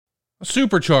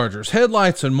Superchargers,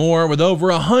 headlights, and more. With over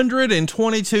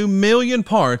 122 million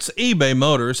parts, eBay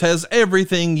Motors has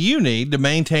everything you need to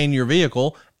maintain your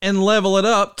vehicle and level it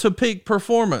up to peak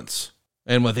performance.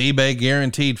 And with eBay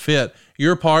Guaranteed Fit,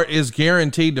 your part is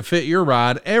guaranteed to fit your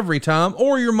ride every time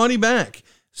or your money back.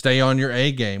 Stay on your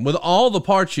A game with all the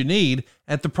parts you need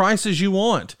at the prices you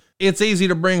want. It's easy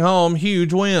to bring home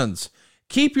huge wins.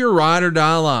 Keep your ride or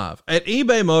die alive at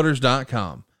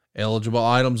ebaymotors.com. Eligible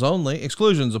items only.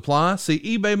 Exclusions apply. See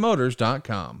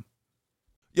ebaymotors.com.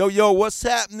 Yo, what's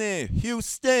happening?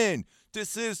 Houston,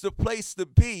 this is the place to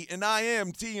be, and I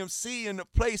am DMC in the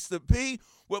place to be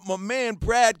with my man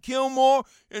Brad Gilmore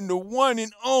and the one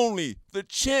and only, the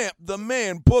champ, the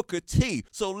man Booker T.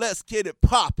 So let's get it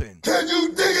popping. Can you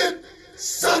dig it,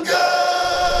 sucker?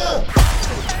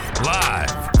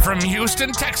 Live from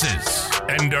Houston, Texas,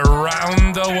 and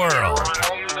around the world.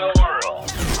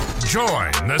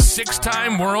 Join the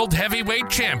 6-time World Heavyweight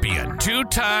Champion,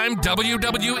 2-time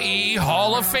WWE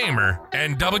Hall of Famer,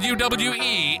 and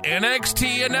WWE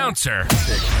NXT announcer,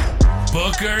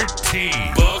 Booker T.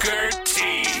 Booker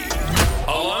T.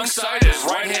 Alongside his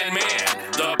right-hand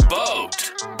man, the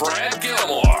BOAT, Brad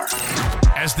Gilmore,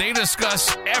 as they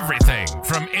discuss everything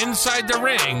from inside the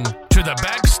ring to the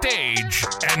backstage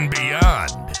and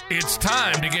beyond. It's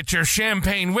time to get your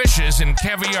champagne wishes and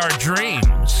caviar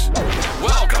dreams.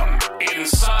 Welcome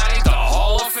inside the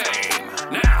Hall of Fame.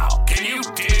 Now, can you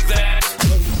dig that?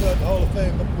 Welcome inside the Hall of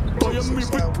Fame. I'm Booker T,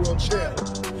 6-time world champ.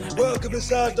 Welcome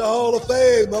inside the Hall of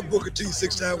Fame. I'm Booker T,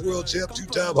 6-time world champ,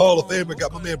 2-time Hall of Famer.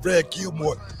 Got my man Brad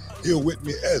Gilmore here with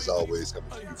me, as always, coming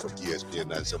to you from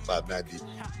ESPN 97.5, 92.5.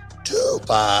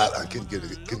 I couldn't get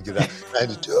out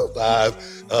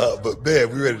 92.5. But man,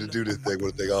 we're ready to do this thing. I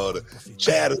want to thank all the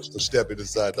chatters for stepping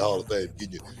inside the Hall of Fame,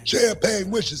 getting you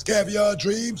champagne wishes, caviar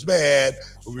dreams, man.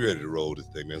 But we're ready to roll this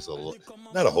thing, man. So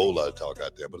not a whole lot of talk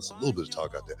out there, but it's a little bit of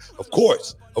talk out there. Of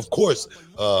course,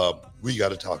 we got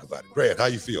to talk about it. Brad, how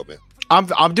you feel, man?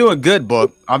 I'm doing good,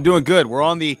 Book. I'm doing good. We're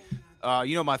on the,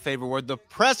 my favorite word, the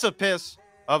precipice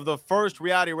of the first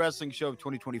reality wrestling show of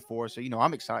 2024. So,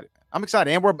 I'm excited. I'm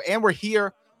excited. And we're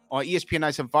here on ESPN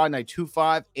 97.5,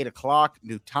 92.5, 8 o'clock,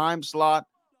 new time slot.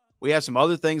 We have some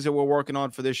other things that we're working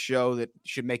on for this show that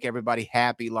should make everybody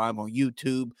happy, live on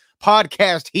YouTube,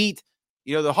 podcast heat.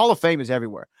 The Hall of Fame is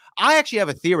everywhere. I actually have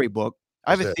a theory, Book.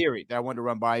 I have a theory that I wanted to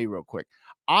run by you real quick.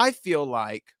 I feel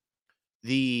like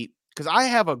because I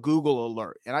have a Google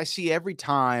alert, and I see every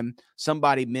time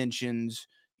somebody mentions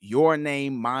your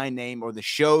name, my name, or the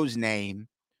show's name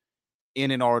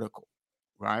in an article,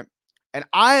 right? And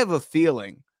I have a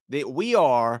feeling that we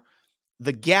are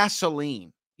the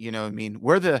gasoline, you know what I mean?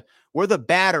 We're the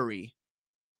battery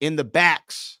in the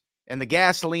backs and the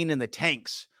gasoline in the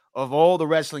tanks of all the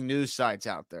wrestling news sites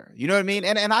out there. You know what I mean?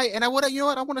 And I want to,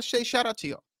 I want to say shout out to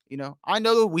y'all. I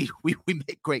know that we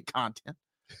make great content.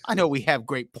 I know we have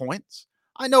great points.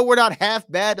 I know we're not half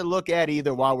bad to look at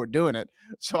either while we're doing it.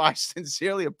 So I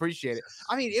sincerely appreciate it.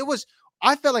 I mean,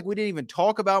 I felt like we didn't even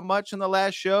talk about much in the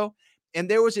last show. And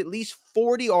there was at least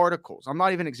 40 articles, I'm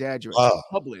not even exaggerating,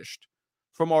 published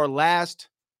from our last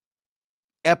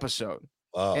episode.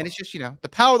 Wow. And it's just, the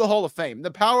power of the Hall of Fame,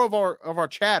 the power of our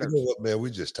chatter. You know what, man?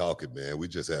 We just talking, man. We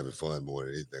just having fun more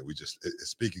than anything. We just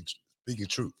speaking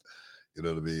truth. You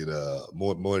know what I mean?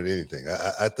 More than anything.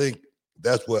 I think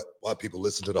that's why people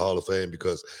listen to the Hall of Fame,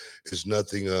 because it's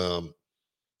nothing.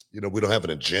 We don't have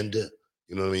an agenda.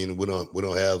 You know what I mean? We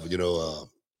don't have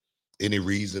any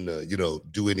reason to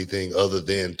do anything other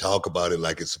than talk about it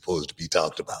like it's supposed to be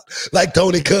talked about. Like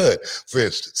Tony Khan, for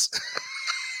instance.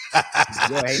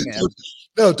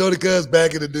 No, Tony Khan's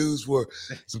back in the news for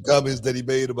some comments that he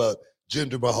made about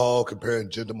Jinder Mahal, comparing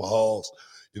Jinder Mahal's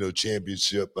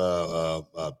championship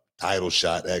title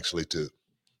shot actually to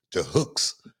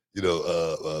Hook's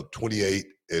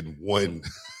 28-1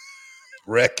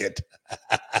 record.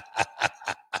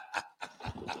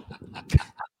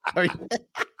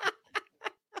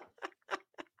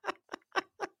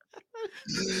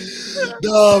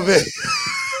 No, man.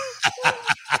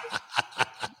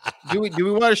 Do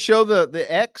we want to show the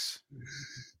X?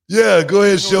 Yeah, go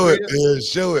ahead and show it, man.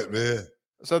 Show it, man.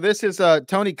 So this is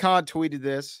Tony Khan tweeted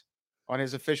this on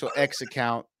his official X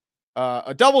account.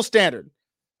 A double standard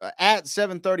at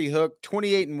 730 Hook,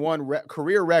 28-1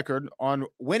 career record on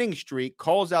winning streak,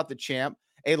 calls out the champ.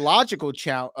 A logical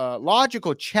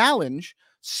challenge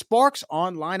sparks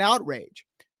online outrage.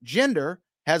 Jinder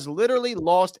has literally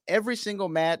lost every single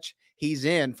match he's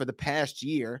in for the past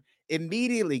year.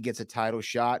 Immediately gets a title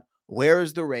shot. Where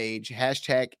is the rage?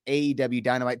 Hashtag AEW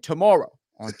Dynamite tomorrow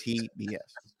on TBS.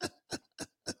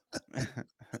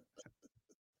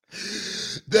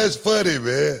 That's funny,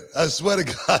 man. I swear to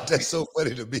God, that's so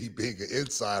funny to me being an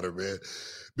insider, man.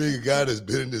 Being a guy that's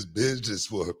been in this business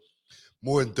for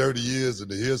more than 30 years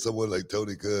and to hear someone like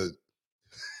Tony Khan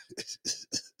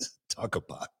talk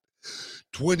about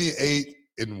 28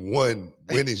 and 1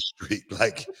 winning streak.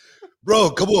 Like, bro,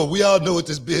 come on. We all know what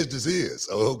this business is,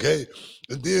 okay?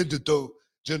 And then to throw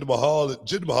Jinder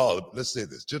Mahal, let's say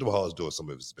this. Jinder Mahal is doing some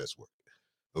of his best work,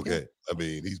 okay? Yeah. I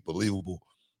mean, he's believable.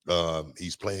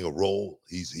 He's playing a role.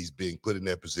 He's being put in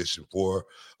that position for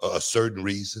a certain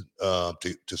reason,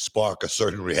 to spark a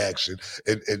certain reaction.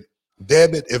 And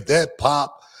damn it, if that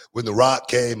pop when The Rock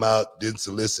came out didn't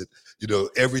solicit,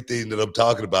 everything that I'm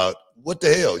talking about, what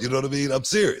the hell? You know what I mean? I'm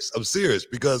serious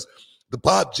because the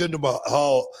pop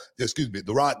The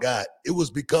Rock got, it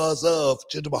was because of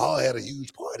Jinder Mahal had a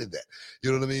huge part in that.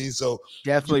 You know what I mean? So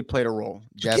definitely played a role.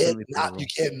 You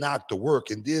can't knock the work.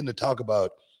 And then to talk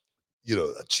about,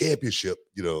 a championship,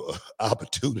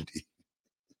 opportunity.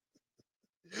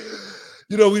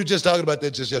 We were just talking about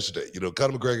that just yesterday.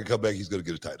 Conor McGregor come back, he's going to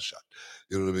get a title shot.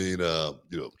 You know what I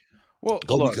mean? Well,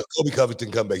 Kobe Covington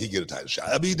come back, he get a title shot.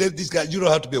 I mean, these guys, you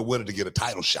don't have to be a winner to get a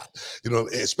title shot.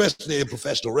 Especially in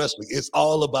professional wrestling, it's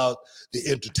all about the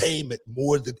entertainment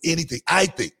more than anything. I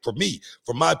think, for me,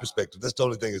 from my perspective, that's the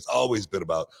only thing it's always been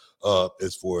about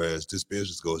as far as this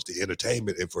business goes, the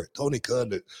entertainment. And for Tony Khan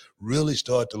to really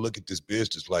start to look at this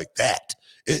business like that,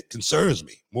 it concerns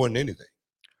me more than anything.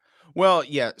 Well,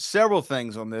 yeah, several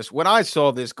things on this. When I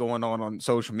saw this going on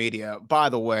social media, by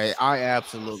the way, I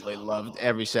absolutely loved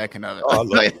every second of it. Oh, I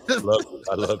loved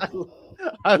it.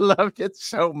 I loved it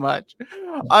so much.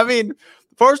 I mean,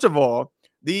 first of all,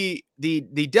 the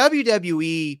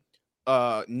WWE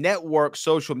network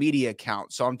social media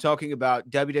account. So I'm talking about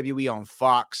WWE on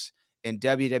Fox and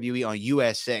WWE on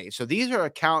USA. So these are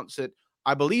accounts that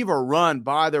I believe are run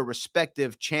by their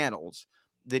respective channels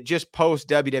that just post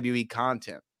WWE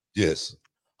content. Yes.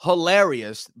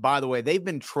 Hilarious. By the way, they've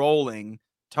been trolling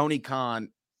Tony Khan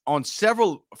on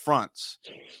several fronts.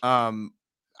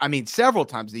 Several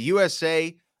times. The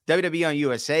WWE on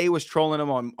USA was trolling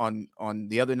him on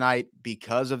the other night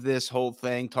because of this whole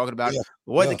thing, talking about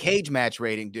what the cage match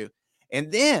rating do.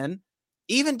 And then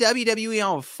even WWE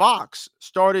on Fox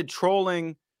started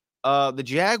trolling the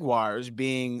Jaguars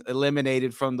being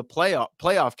eliminated from the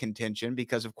playoff contention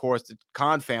because, of course, the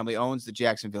Khan family owns the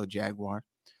Jacksonville Jaguar.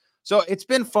 So it's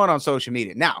been fun on social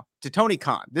media. Now, to Tony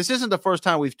Khan, this isn't the first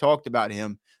time we've talked about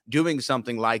him doing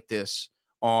something like this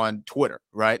on Twitter,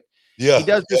 right? Yeah. He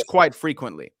does this quite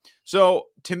frequently. So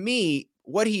to me,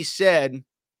 what he said,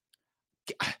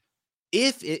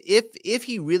 if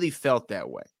he really felt that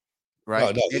way,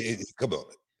 right? No, come on.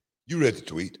 You read the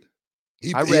tweet.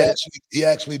 He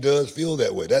actually does feel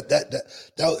that way. That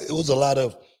it was a lot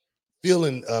of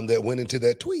feeling that went into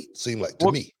that tweet, seemed like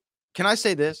to me. Can I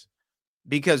say this?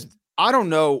 Because I don't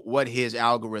know what his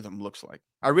algorithm looks like.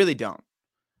 I really don't.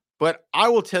 But I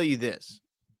will tell you this.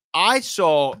 I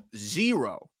saw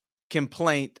zero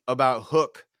complaint about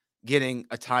Hook getting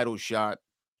a title shot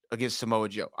against Samoa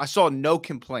Joe. I saw no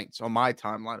complaints on my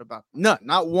timeline about none,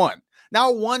 not one.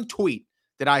 Not one tweet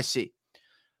that I see.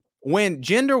 When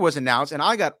Jinder was announced, and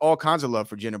I got all kinds of love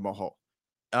for Jinder Mahal,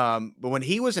 but when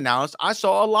he was announced, I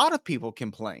saw a lot of people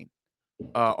complain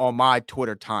on my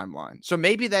Twitter timeline. So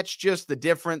maybe that's just the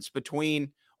difference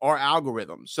between our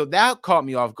algorithms. So that caught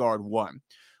me off guard, one.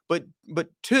 But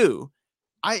two,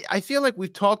 I feel like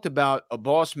we've talked about a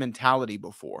boss mentality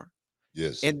before.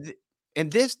 Yes. And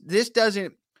this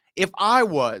doesn't, if I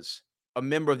was a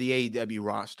member of the AEW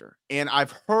roster and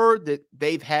I've heard that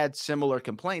they've had similar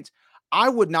complaints, I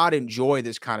would not enjoy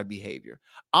this kind of behavior.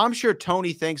 I'm sure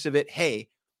Tony thinks of it, hey,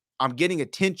 I'm getting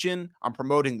attention, I'm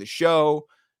promoting the show.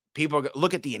 People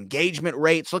look at the engagement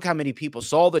rates. Look how many people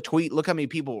saw the tweet. Look how many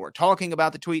people were talking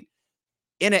about the tweet.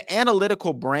 In an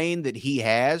analytical brain that he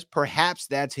has, perhaps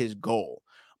that's his goal.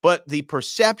 But the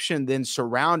perception then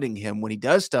surrounding him when he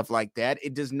does stuff like that,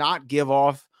 it does not give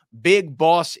off big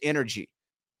boss energy,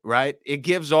 right? It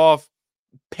gives off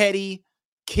petty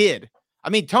kid. I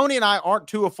mean, Tony and I aren't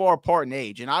too far apart in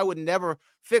age, and I would never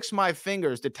fix my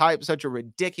fingers to type such a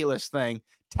ridiculous thing,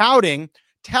 touting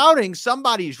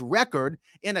somebody's record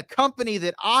in a company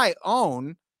that I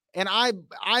own, and I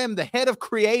am the head of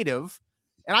creative,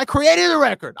 and I created the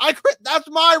record. That's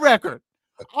my record.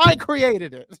 I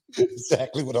created it.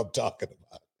 Exactly what I'm talking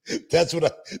about. That's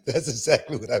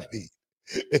exactly what I mean.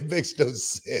 It makes no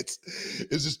sense.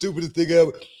 It's the stupidest thing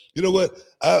ever. You know what?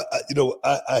 I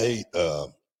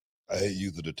hate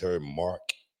using the term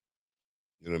mark.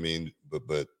 You know what I mean?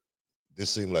 But this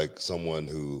seemed like someone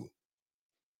who's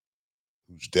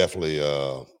definitely,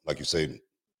 like you say,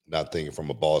 not thinking from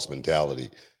a boss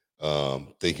mentality.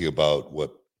 thinking about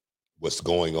what's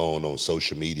going on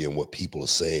social media and what people are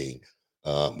saying.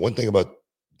 One thing about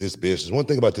this business, one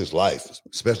thing about this life,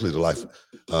 especially the life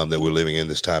that we're living in,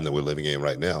 this time that we're living in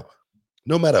right now,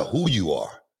 no matter who you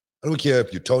are, I don't care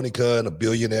if you're Tony Khan, a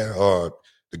billionaire, or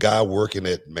the guy working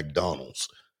at McDonald's.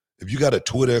 If you got a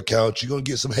Twitter account, you're going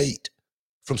to get some hate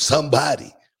from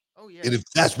somebody. Oh, yeah. And if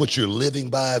that's what you're living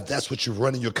by, if that's what you're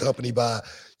running your company by,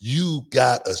 you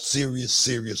got a serious,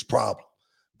 serious problem.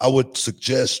 I would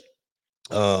suggest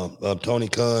Tony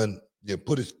Khan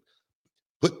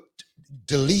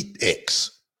delete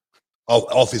X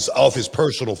off his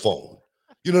personal phone.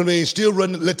 You know what I mean? Still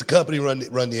let the company run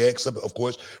the X, of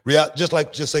course.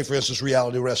 Just say, for instance,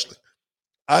 reality wrestling.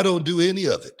 I don't do any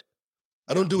of it.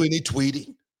 I don't do any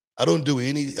tweeting. I don't do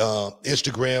any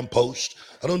Instagram posts.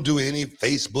 I don't do any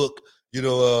Facebook,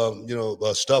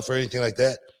 stuff or anything like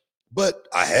that. But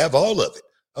I have all of it.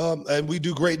 And we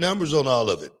do great numbers on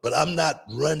all of it. But I'm not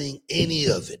running any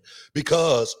of it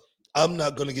because I'm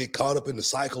not going to get caught up in the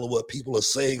cycle of what people are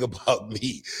saying about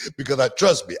me. Because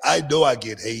trust me, I know I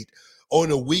get hate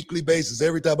on a weekly basis.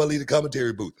 Every time I leave the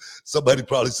commentary booth, somebody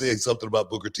probably saying something about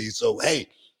Booker T. So, hey,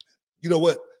 you know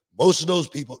what? Most of those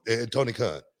people, and Tony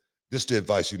Khan, this is the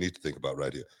advice you need to think about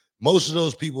right here. Most of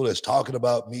those people that's talking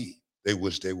about me, they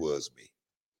wish they was me.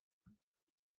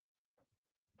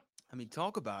 I mean,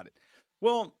 talk about it.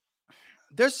 Well,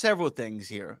 there's several things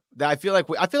here that I feel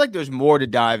like there's more to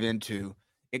dive into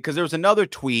because there was another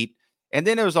tweet and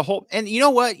then there was a whole, and you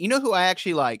know what? You know who I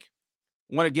actually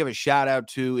want to give a shout out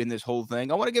to in this whole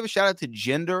thing? I want to give a shout out to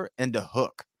Jinder and to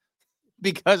Hook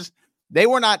because they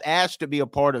were not asked to be a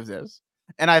part of this.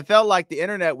 And I felt like the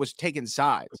internet was taking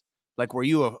sides. Like, were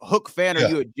you a Hook fan or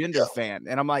you a Jinder fan?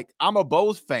 And I'm like, I'm a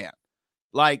both fan.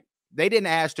 Like, they didn't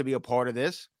ask to be a part of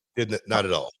this. Not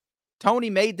at all.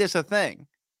 Tony made this a thing.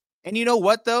 And you know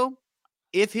what, though?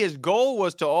 If his goal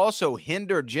was to also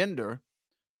hinder Jinder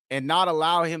and not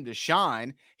allow him to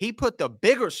shine, he put the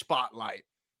bigger spotlight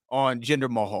on Jinder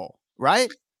Mahal,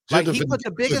 right? Like, he put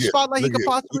the biggest spotlight he could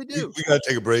possibly do. We got to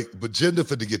take a break, but Jinder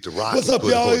finna get the rock. What's up,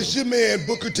 y'all? It's your man,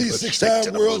 Booker T,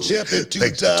 6-time world champion,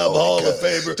 2-time Hall of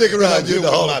Famer. Stick around here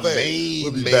with with my my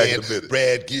main man,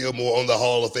 Brad Gilmore, on the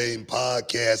Hall of Fame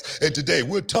podcast. And today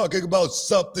we're talking about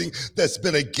something that's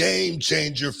been a game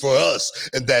changer for us,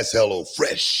 and that's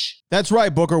HelloFresh. That's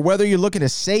right, Booker. Whether you're looking to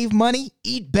save money,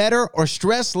 eat better, or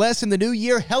stress less in the new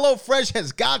year, HelloFresh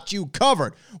has got you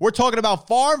covered. We're talking about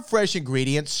farm-fresh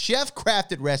ingredients,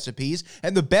 chef-crafted recipes,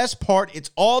 and the best part, it's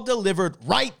all delivered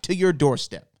right to your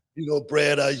doorstep. You know,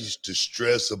 Brad, I used to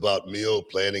stress about meal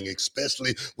planning,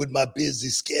 especially with my busy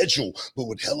schedule. But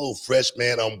with HelloFresh,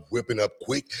 man, I'm whipping up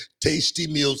quick, tasty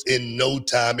meals in no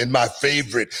time. And my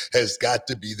favorite has got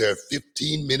to be their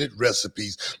 15-minute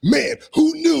recipes. Man,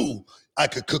 who knew I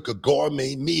could cook a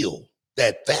gourmet meal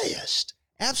that fast?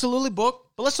 Absolutely, Book.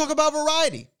 But let's talk about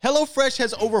variety. HelloFresh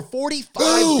has over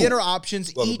 45 dinner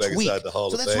options each week.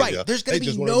 So that's right. There's going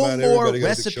to be no more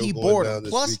recipe boredom.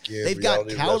 Plus, they've got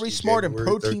calorie-smart and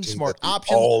protein-smart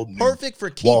options, perfect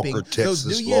for keeping those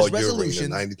New Year's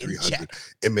resolutions in check.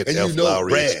 And you know,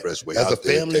 Brad, as a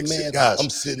family man, I'm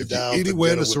sitting down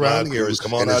anywhere in the surrounding areas.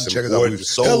 Come on out and check us out. We've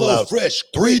sold out 3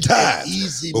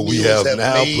 times, but we have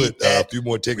now put a few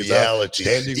more tickets out.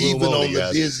 Standing room only, on the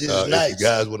busiest nights. If you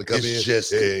guys want to come in and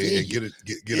get it.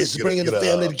 It's bringing the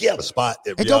family together. Spot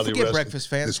and don't forget, breakfast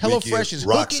fans, HelloFresh is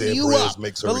hooking you up.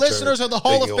 The listeners of the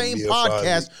Hall of Fame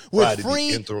podcast with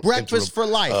free breakfast for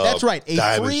life. That's right,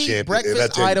 a free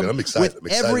breakfast item with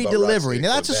every delivery.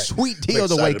 Now, that's a sweet deal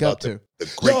to wake up to.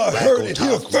 Y'all heard it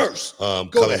here first. Go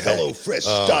to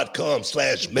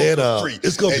HelloFresh.com/free.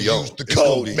 It's going to be on. Use the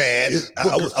code, man.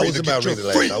 I was in my reading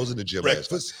last. I was in the gym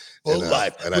breakfast. For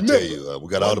life. And I tell you, we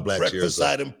got all the black chairs. Breakfast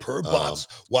item per box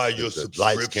while your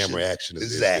lights, camera action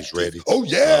is ready. Oh,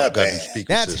 yeah, man.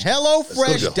 That's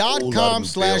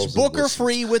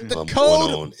HelloFresh.com/BookerFree with the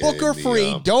code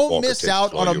BookerFree. Don't miss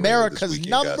out on America's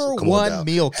 #1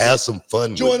 meal kit. Have some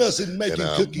fun. Join us in making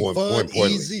cooking fun,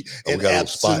 easy, and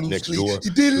absolutely. Next door.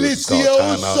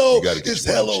 Delizioso. It's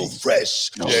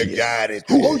HelloFresh. You got it.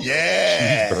 Oh,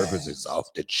 yeah. Cheeseburgers is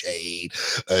off the chain.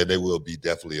 They will be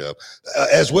definitely up.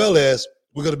 As well as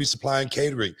we're going to be supplying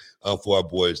catering for our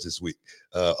boys this week.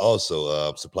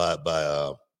 Also supplied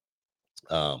by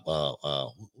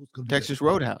Texas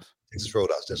Roadhouse. Texas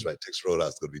Roadhouse, that's right. Texas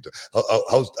Roadhouse is going to be done.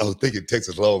 I was thinking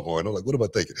Texas Longhorn. I'm like, what am I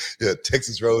thinking? Yeah,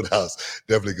 Texas Roadhouse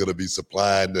definitely going to be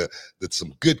supplying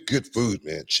some good food,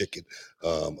 man. Chicken,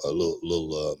 a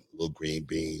little green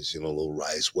beans, a little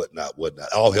rice, whatnot.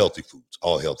 All healthy foods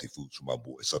for my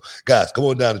boys. So, guys, come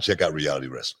on down and check out Reality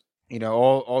Wrestling.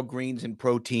 All greens and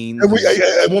proteins. And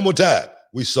one more time,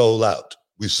 we sold out.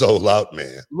 We sold out,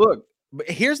 man. Look, but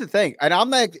here's the thing, and I'm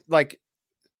not like,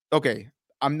 okay,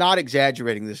 I'm not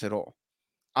exaggerating this at all.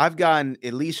 I've gotten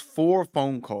at least 4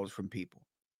 phone calls from people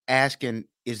asking,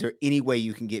 is there any way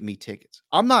you can get me tickets?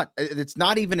 It's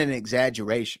not even an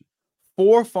exaggeration.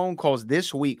 4 phone calls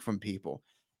this week from people.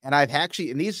 And I've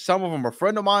actually, and some of them are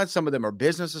friends of mine, some of them are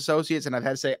business associates. And I've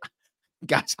had to say,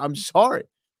 guys, I'm sorry.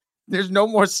 There's no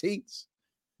more seats.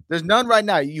 There's none right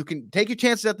now. You can take your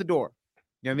chances at the door.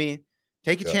 You know what I mean?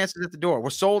 Take your chances at the door.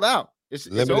 We're sold out. It's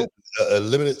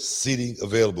limited seating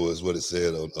available is what it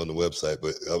said on the website.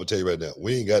 But I will tell you right now,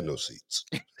 we ain't got no seats.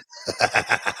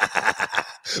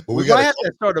 But we might have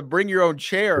to start a bring your own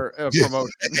chair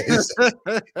promotion.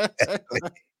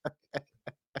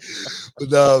 But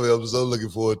no, man, I'm so looking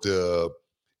forward to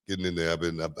getting in there. I've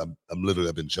been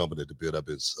chomping at the bit. I've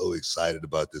been so excited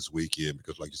about this weekend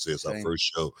because, like you said, it's our first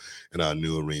show in our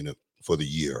new arena for the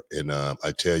year. And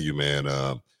I tell you, man,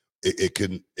 it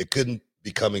couldn't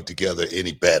be coming together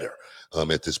any better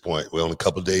at this point. We're only a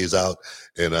couple of days out,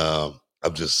 and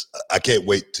I can't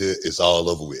wait till it's all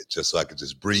over with, just so I can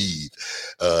just breathe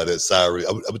that siren.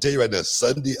 I'm gonna tell you right now,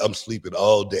 Sunday I'm sleeping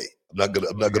all day. I'm not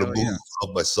gonna move off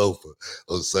my sofa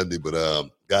on Sunday. But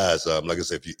guys, like I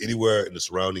said, if you're anywhere in the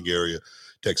surrounding area,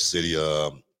 Texas City,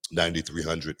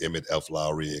 9300 Emmett F.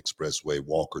 Lowry Expressway,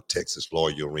 Walker, Texas,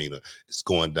 Lawyer Arena, it's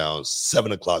going down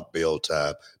 7:00 bell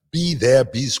time. Be there,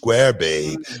 be square,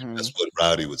 babe. Mm-hmm. That's what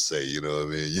Rowdy would say. You know what I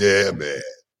mean? Yeah, man.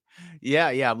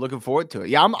 Yeah, I'm looking forward to it.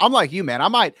 Yeah, I'm like you, man. I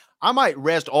might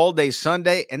rest all day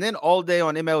Sunday and then all day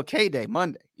on MLK Day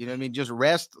Monday. You know what I mean? Just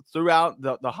rest throughout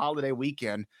the holiday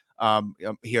weekend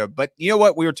here. But you know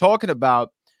what? We were talking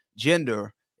about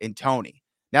Jinder and Tony.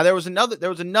 Now there was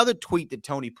another tweet that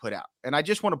Tony put out, and I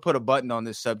just want to put a button on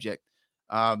this subject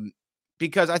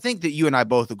because I think that you and I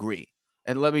both agree.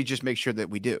 And let me just make sure that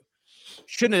we do.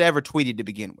 Shouldn't have ever tweeted to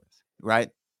begin with, right?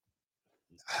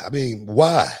 I mean,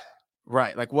 why?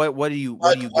 Right. Like why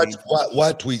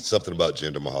tweet something about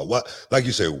Jinder Mahal? Why, like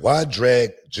you say, why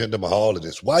drag Jinder Mahal in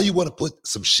this? Why you want to put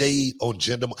some shade on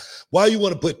Jinder? Why you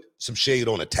want to put some shade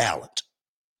on a talent?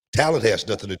 Talent has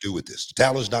nothing to do with this.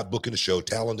 Talent's not booking the show.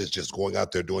 Talent is just going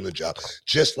out there doing the job,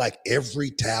 just like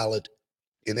every talent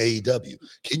in AEW.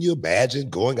 Can you imagine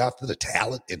going after the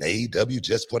talent in AEW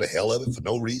just for the hell of it for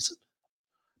no reason?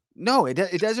 No, it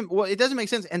doesn't. Well, it doesn't make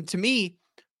sense. And to me,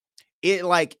 it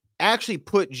like actually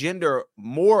put Jinder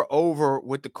more over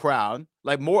with the crowd.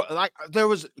 Like more like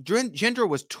Jinder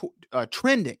was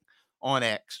trending on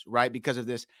X, right? Because of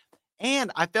this.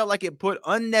 And I felt like it put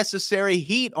unnecessary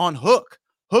heat on Hook.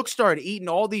 Hook started eating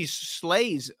all these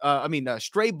stray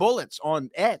bullets on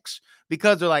X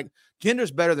because they're like,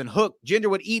 Jinder's better than Hook. Jinder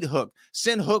would eat Hook.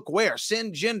 Send Hook where?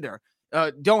 Send Jinder.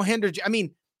 Don't hinder. I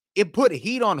mean, it put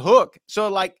heat on Hook. So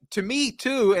like to me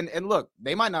too, and look,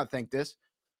 they might not think this,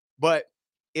 but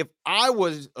if I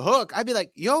was Hook, I'd be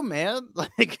like, yo, man,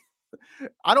 like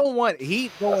I don't want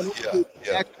heat going into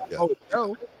the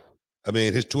show. I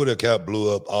mean, his Twitter account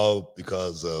blew up all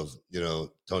because of,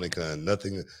 Tony Khan.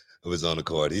 Nothing of his own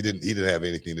accord. He didn't have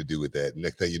anything to do with that.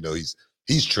 Next thing you know,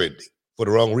 he's trending for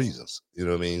the wrong reasons. You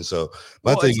know what I mean? So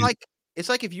it's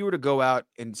like if you were to go out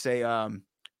and say,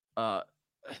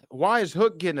 why is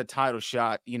Hook getting a title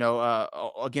shot,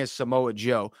 against Samoa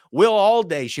Joe? Will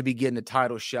Allday should be getting a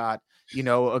title shot,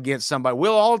 against somebody.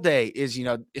 Will Allday is,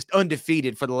 is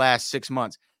undefeated for the last 6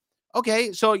 months.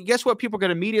 Okay, so guess what people are going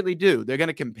to immediately do? They're going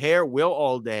to compare Will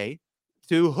Allday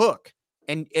to Hook.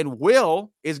 And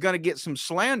Will is going to get some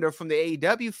slander from the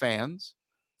AEW fans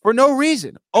for no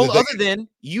reason. Other than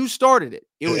you started it.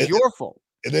 It was your fault.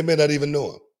 And they may not even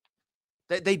know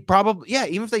him. They probably,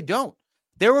 even if they don't.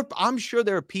 I'm sure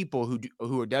there are people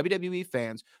who are WWE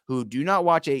fans who do not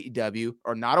watch AEW,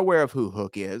 are not aware of who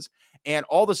Hook is, and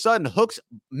all of a sudden Hook's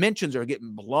mentions are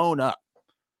getting blown up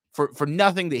for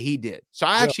nothing that he did. So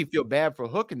I actually feel bad for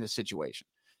Hook in this situation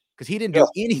because he didn't do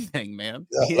anything, man.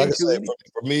 He didn't do anything.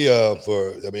 For me,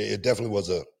 it definitely was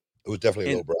a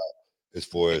low brow as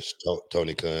far as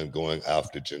Tony Khan going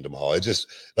after Jinder Mahal. It just,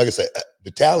 like I said, the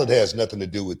talent has nothing to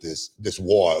do with this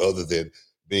war other than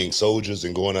being soldiers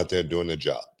and going out there and doing their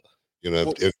job.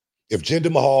 If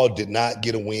Jinder Mahal did not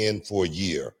get a win for a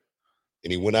year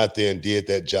and he went out there and did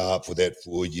that job for that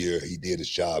full year, he did his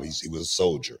job. He was a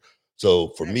soldier. So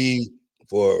for me,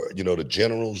 for the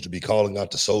generals to be calling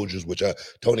out the soldiers, which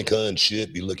Tony Khan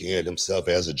should be looking at himself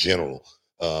as a general,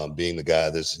 being the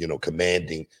guy that's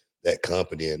commanding that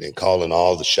company and calling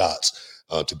all the shots,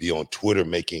 to be on Twitter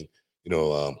making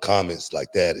comments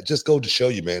like that. It just goes to show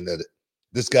you, man, that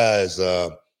this guy's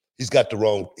he's got the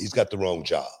wrong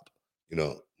job.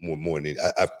 More than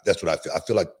that's what I feel. I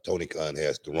feel like Tony Khan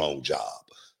has the wrong job.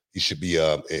 He should be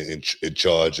in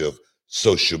charge of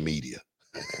social media.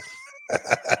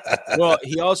 Well,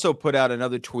 he also put out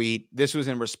another tweet. This was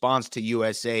in response to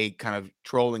USA kind of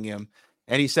trolling him.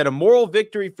 And he said, a moral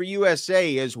victory for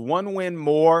USA is one win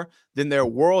more than their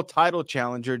world title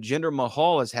challenger, Jinder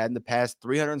Mahal, has had in the past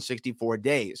 364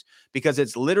 days, because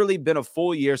it's literally been a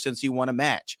full year since he won a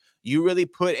match. You really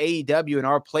put AEW in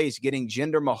our place getting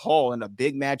Jinder Mahal in a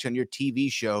big match on your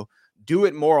TV show. Do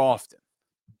it more often.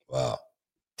 Wow.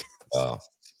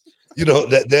 You know,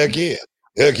 that again,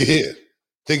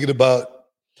 thinking about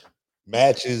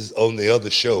matches on the other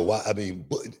show. Why? I mean,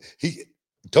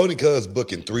 Tony Khan's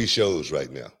booking 3 shows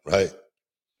right now, right?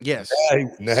 Yes.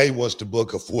 Now he wants to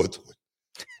book a 4th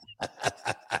one.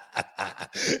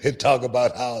 And talk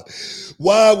about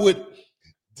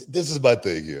this is my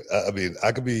thing here. I mean,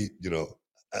 I could be,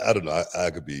 I don't know. I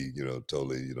could be,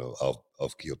 totally,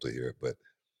 off kilter here, but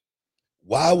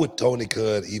why would Tony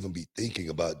Khan even be thinking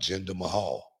about Jinder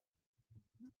Mahal?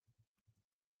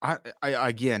 I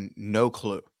again, no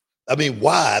clue. I mean,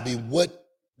 why? I mean, what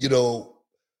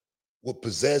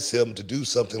possess him to do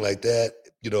something like that?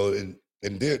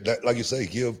 And there, like you say,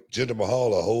 give Jinder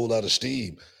Mahal a whole lot of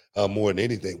steam more than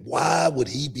anything. Why would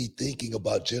he be thinking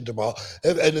about Jinder Mahal?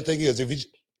 And the thing is,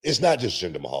 it's not just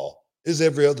Jinder Mahal. It's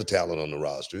every other talent on the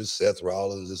roster. It's Seth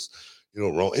Rollins. It's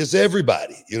it's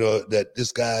everybody. That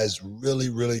this guy's really,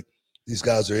 really. These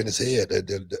guys are in his head.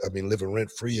 They're living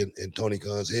rent free in Tony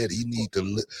Khan's head. He need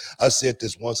to. I said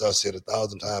this once. I said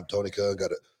 1,000 times. Tony Khan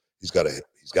he's got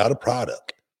a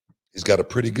product. He's got a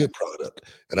pretty good product,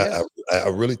 and yeah. I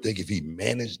really think if he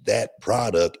managed that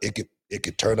product, it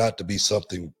could turn out to be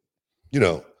something,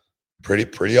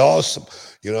 pretty awesome.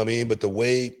 You know what I mean? But the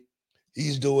way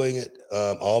he's doing it,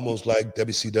 almost like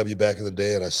WCW back in the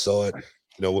day, and I saw it,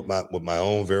 with my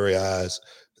own very eyes,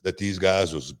 that these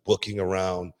guys was booking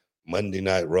around Monday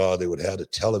Night Raw. They would have the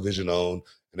television on,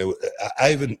 and they would. I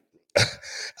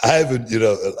haven't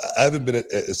been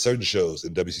at certain shows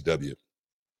in WCW.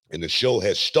 And the show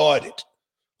has started,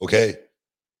 okay?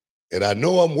 And I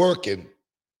know I'm working,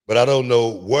 but I don't know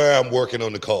where I'm working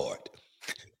on the card.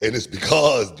 And it's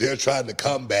because they're trying to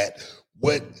combat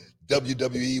what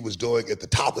WWE was doing at the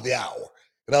top of the hour.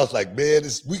 And I was like, man,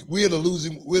 we're in a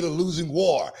losing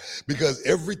war, because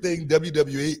everything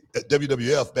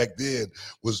WWF back then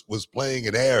was playing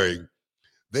and airing,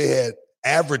 they had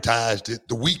advertised it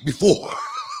the week before.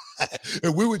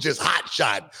 And we were just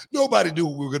hot-shotting. Nobody knew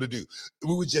what we were going to do.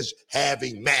 We were just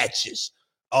having matches,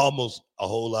 almost a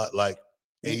whole lot like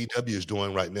AEW is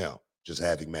doing right now, just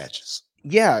having matches.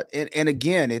 Yeah, and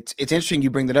again, it's interesting you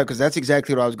bring that up, because that's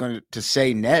exactly what I was going to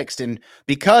say next. And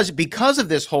because of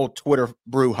this whole Twitter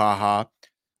brouhaha,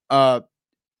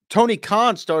 Tony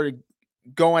Khan started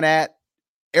going at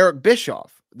Eric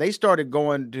Bischoff. They started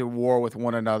going to war with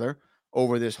one another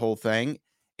over this whole thing.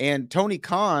 And Tony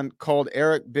Khan called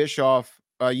Eric Bischoff,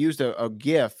 used a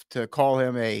GIF to call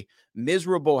him a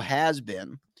miserable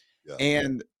has-been. Yeah.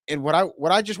 And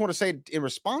what I just want to say in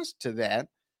response to that,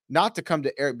 not to come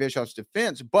to Eric Bischoff's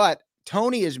defense, but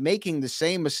Tony is making the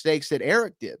same mistakes that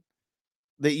Eric did,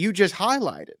 that you just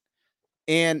highlighted.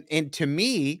 And to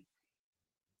me,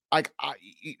 a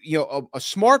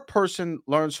smart person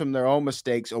learns from their own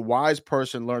mistakes. A wise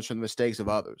person learns from the mistakes of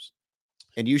others.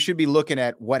 And you should be looking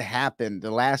at what happened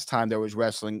the last time there was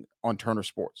wrestling on Turner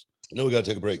Sports. No, we got to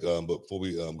take a break. But before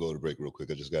we go to break real quick,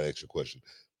 I just got an extra question.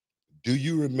 Do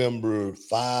you remember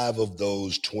 5 of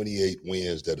those 28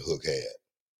 wins that Hook had?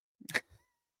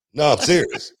 No, I'm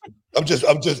serious. I'm just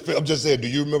saying. Do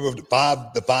you remember the five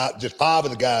of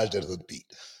the guys that Hook beat?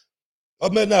 Oh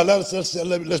man, now let's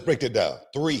break that down.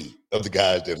 3 of the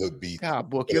guys that Hook beat. God,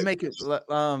 book, you're making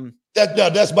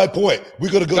that's my point.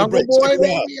 We're gonna go to break. Boy,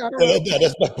 maybe,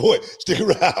 that's my point. Stick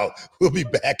around. We'll be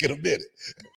back in a minute.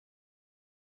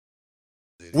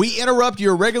 We interrupt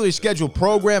your regularly scheduled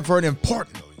program for an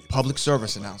important public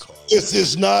service announcement. This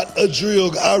is not a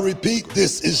drill. I repeat,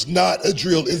 this is not a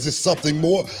drill. This is something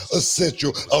more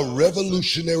essential. A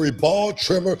revolutionary ball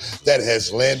trimmer that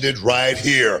has landed right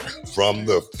here from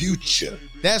the future.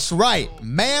 That's right.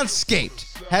 Manscaped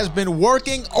has been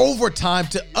working overtime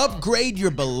to upgrade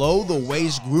your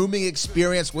below-the-waist grooming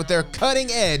experience with their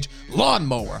cutting-edge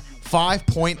Lawnmower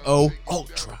 5.0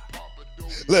 Ultra.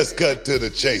 Let's cut to the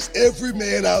chase. Every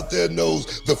man out there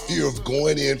knows the fear of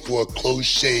going in for a close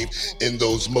shave in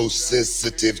those most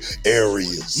sensitive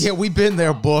areas. Yeah, we've been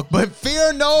there, Book, but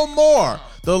fear no more.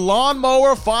 The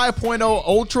Lawnmower 5.0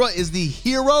 Ultra is the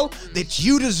hero that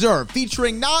you deserve,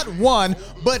 featuring not one,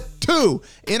 but 2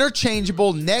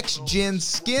 interchangeable next-gen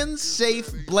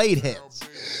skin-safe blade heads.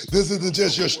 This isn't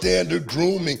just your standard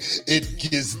grooming. It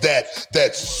gives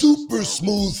that super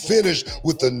smooth finish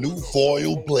with a new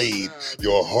foil blade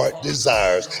your heart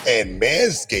desires, and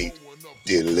Manscaped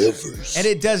delivers. And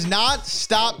it does not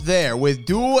stop there. With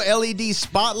dual LED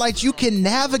spotlights, you can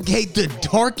navigate the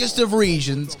darkest of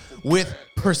regions with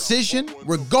precision,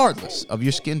 regardless of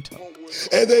your skin tone.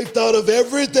 And they thought of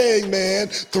everything, man.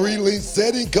 3-length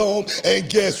setting comb, and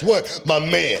guess what, my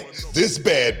man? This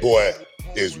bad boy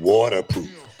is waterproof.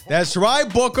 That's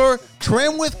right, Booker.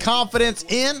 Trim with confidence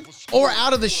in or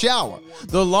out of the shower.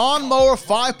 The Lawnmower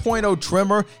 5.0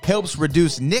 trimmer helps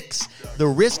reduce nicks, the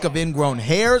risk of ingrown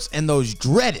hairs, and those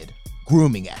dreaded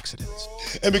grooming accidents.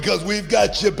 And because we've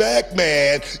got your back,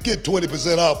 man, get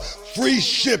 20% off free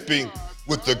shipping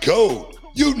with the code,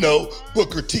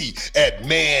 Booker T at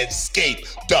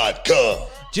manscaped.com.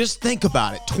 Just think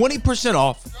about it. 20%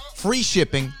 off free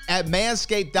shipping at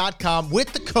manscaped.com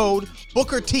with the code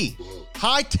Booker T.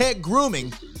 High-tech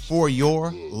grooming for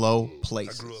your low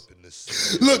places.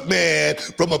 Look, man,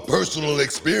 from a personal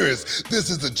experience, this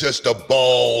isn't just a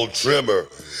ball trimmer.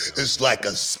 It's like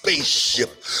a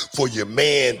spaceship for your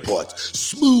man parts.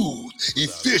 Smooth,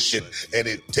 efficient, and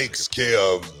it takes care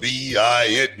of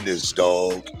B.I.itness,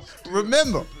 dog.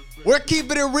 Remember, we're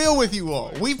keeping it real with you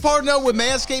all. We partnered up with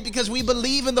Manscaped because we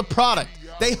believe in the product.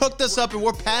 They hooked us up, and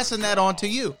we're passing that on to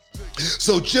you.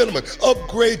 So, gentlemen,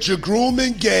 upgrade your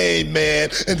grooming game, man,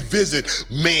 and visit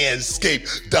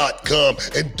manscaped.com.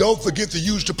 And don't forget to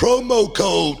use the promo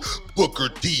code Booker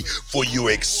T for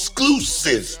your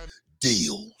exclusive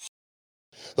deals.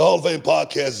 The Hall of Fame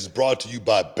podcast is brought to you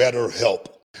by BetterHelp.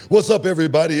 What's up,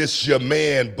 everybody? It's your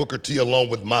man, Booker T, along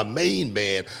with my main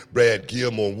man, Brad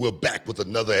Gilmore, and we're back with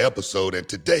another episode. And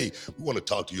today, we want to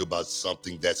talk to you about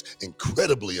something that's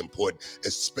incredibly important,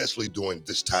 especially during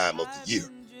this time of the year.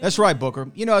 That's right, Booker.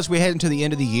 As we head into the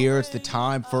end of the year, it's the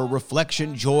time for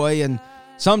reflection, joy, and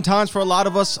sometimes for a lot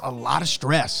of us, a lot of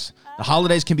stress. The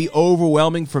holidays can be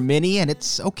overwhelming for many, and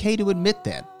it's okay to admit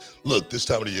that. Look, this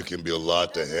time of the year can be a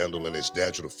lot to handle, and it's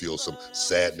natural to feel some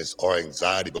sadness or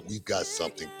anxiety, but we've got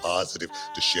something positive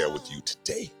to share with you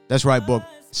today. That's right, Book.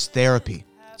 It's therapy.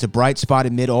 It's a bright spot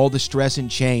amid all the stress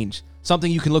and change.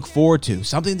 Something you can look forward to.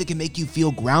 Something that can make you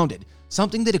feel grounded.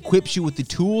 Something that equips you with the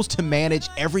tools to manage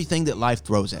everything that life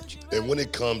throws at you. And when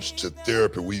it comes to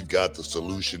therapy, we've got the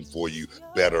solution for you,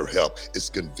 BetterHelp. It's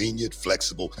convenient,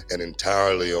 flexible, and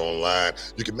entirely online.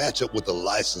 You can match up with a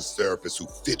licensed therapist who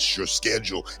fits your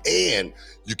schedule, and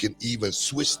you can even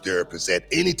switch therapists at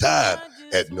any time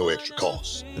at no extra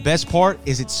cost. The best part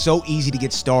is it's so easy to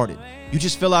get started. You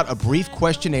just fill out a brief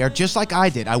questionnaire just like I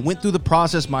did. I went through the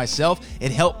process myself.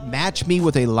 It helped match me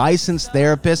with a licensed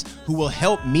therapist who will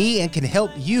help me and can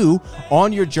help you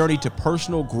on your journey to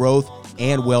personal growth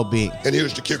and well-being. And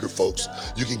here's the kicker, folks.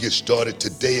 You can get started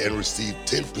today and receive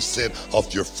 10%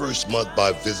 off your first month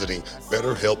by visiting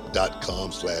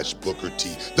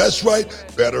betterhelp.com/BookerT. That's right,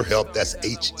 BetterHelp. That's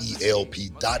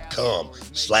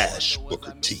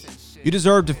HELP.com/BookerT. You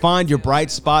deserve to find your bright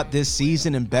spot this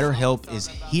season, and BetterHelp is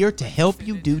here to help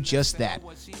you do just that.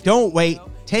 Don't wait.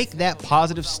 Take that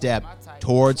positive step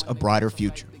towards a brighter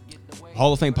future.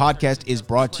 Hall of Fame podcast is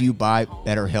brought to you by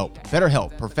BetterHelp.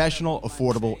 BetterHelp, professional,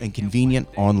 affordable, and convenient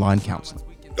online counseling.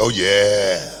 Oh,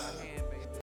 yeah.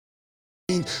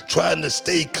 Trying to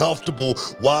stay comfortable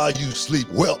while you sleep.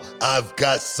 Well, I've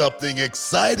got something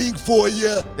exciting for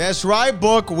you. That's right,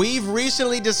 Book. We've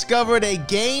recently discovered a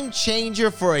game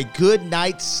changer for a good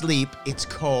night's sleep. It's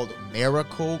called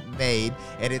Miracle Made,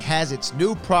 and it has its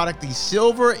new product, the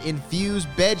silver-infused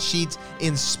bed sheets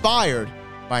inspired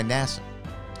by NASA.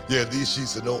 Yeah, these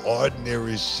sheets are no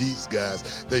ordinary sheets,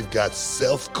 guys. They've got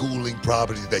self-cooling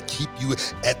properties that keep you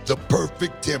at the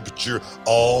perfect temperature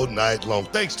all night long,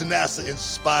 thanks to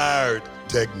NASA-inspired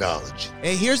technology.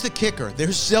 And here's the kicker.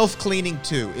 They're self-cleaning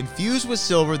too. Infused with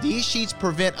silver, these sheets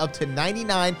prevent up to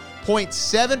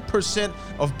 99.7%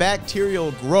 of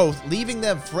bacterial growth, leaving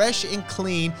them fresh and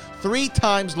clean 3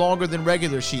 times longer than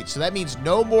regular sheets. So that means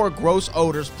no more gross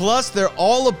odors. Plus, they're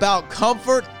all about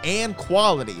comfort and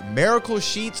quality. Miracle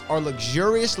sheets are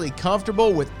luxuriously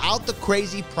comfortable without the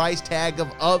crazy price tag of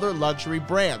other luxury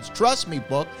brands. Trust me,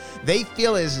 Book, they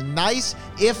feel as nice,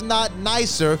 if not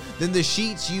nicer, than the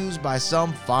sheets used by some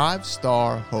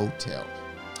 5-star hotel.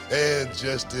 And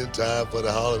just in time for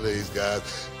the holidays, guys,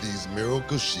 these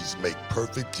miracle sheets make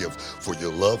perfect gifts for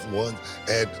your loved ones.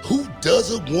 And who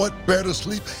doesn't want better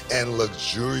sleep and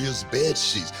luxurious bed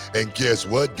sheets? And guess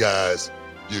what, guys?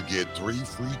 you get 3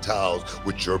 free towels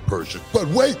with your purchase. But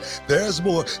wait, there's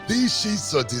more. These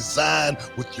sheets are designed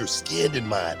with your skin in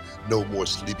mind. No more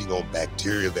sleeping on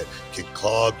bacteria that can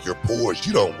clog your pores.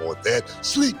 You don't want that.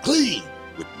 Sleep clean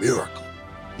with Miracle.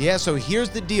 Yeah, so here's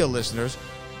the deal, listeners.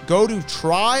 Go to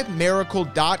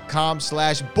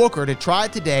trymiracle.com/Booker to try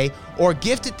it today or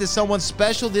gift it to someone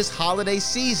special this holiday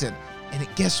season. And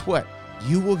guess what?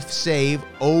 You will save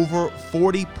over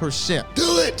 40%.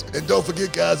 Do it! And don't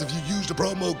forget, guys, if you use the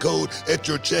promo code at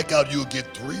your checkout, you'll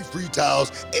get 3 free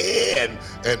towels and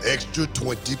an extra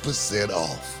 20%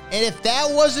 off. And if that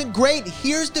wasn't great,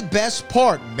 here's the best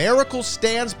part. Miracle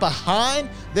stands behind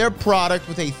their product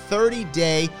with a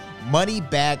 30-day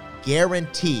money-back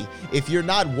guarantee. If you're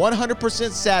not 100%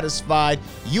 satisfied,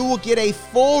 you will get a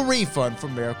full refund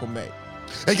from Miracle Made.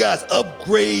 Hey guys,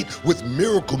 upgrade with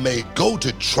Miracle Made. Go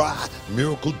to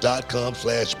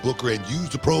trymiracle.com/Booker and use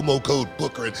the promo code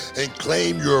Booker and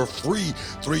claim your free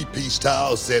 3-piece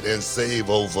towel set and save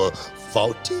over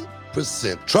 40%.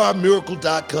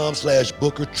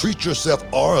 Trymiracle.com/Booker. Treat yourself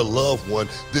or a loved one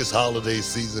this holiday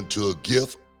season to a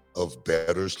gift of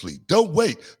better sleep. Don't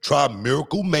wait. Try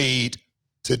Miracle Made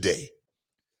today.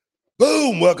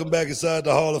 Boom! Welcome back inside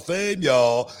the Hall of Fame,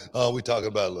 y'all. We're talking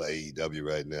about AEW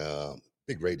right now.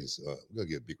 Big ratings. We're gonna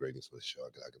get big ratings for the show. I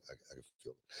can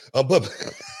feel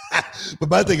it. But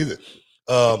my thing is this.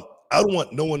 I don't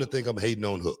want no one to think I'm hating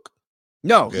on Hook.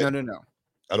 No, okay? no.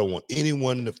 I don't want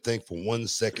anyone to think for 1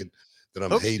 second that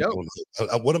I'm hating on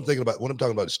Hook. What I'm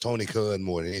talking about is Tony Khan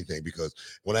more than anything, because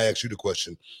when I asked you the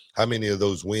question, how many of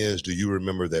those wins do you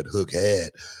remember that Hook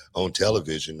had on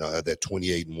television? That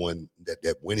 28-1,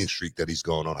 that winning streak that he's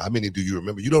gone on. How many do you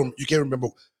remember? You can't remember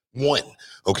one.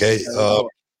 Okay.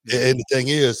 And the thing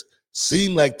is,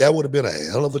 seemed like that would have been a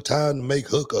hell of a time to make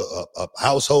Hook a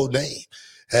household name,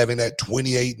 having that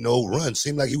 28-0 run.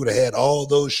 Seemed like he would have had all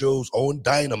those shows on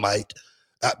Dynamite,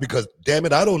 because damn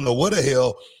it, I don't know what the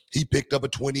hell he picked up a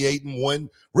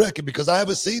 28-1 record, because I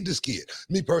haven't seen this kid.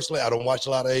 Me personally, I don't watch a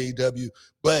lot of AEW,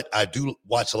 but I do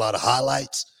watch a lot of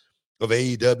highlights of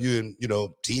AEW and,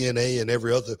 TNA and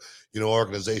every other,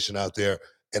 organization out there.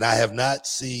 And I have not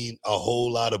seen a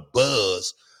whole lot of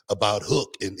buzz about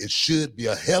Hook. And it should be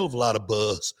a hell of a lot of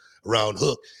buzz around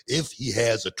Hook if he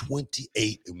has a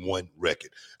 28-1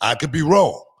 record. I could be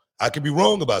wrong.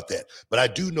 About that. But I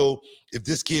do know if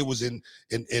this kid was in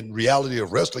reality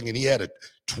of wrestling and he had a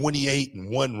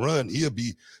 28-1 run, he'll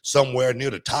be somewhere near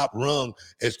the top rung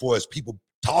as far as people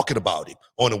talking about him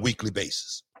on a weekly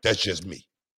basis. That's just me.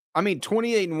 I mean,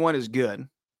 28-1 is good.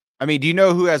 I mean, do you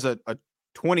know who has a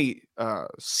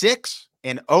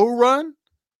 26-0 run?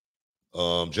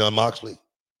 John Moxley.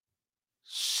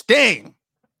 Sting.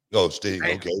 Oh, Sting.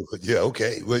 Man. Okay. Yeah,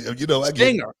 okay. Well, I get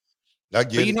Stinger. I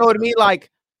get but you know what I mean?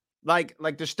 Like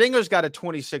the Stinger's got a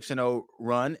 26-0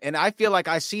 run, and I feel like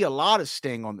I see a lot of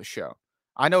Sting on the show.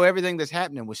 I know everything that's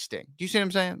happening with Sting. Do you see what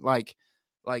I'm saying?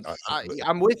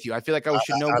 I'm with you. I feel like I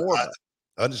should know more about it.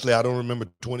 Honestly, I don't remember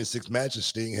 26 matches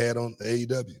Sting had on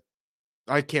AEW.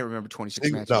 I can't remember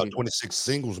 26 matches. No, 26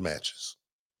 singles matches.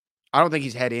 I don't think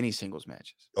he's had any singles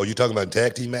matches. Oh, you're talking about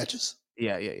tag team matches?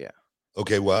 Yeah.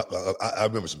 Okay, well, I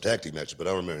remember some tag team matches, but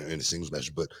I don't remember any singles matches.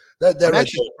 But I'm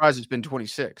actually surprised it's been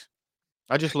 26.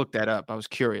 I just looked that up. I was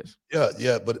curious.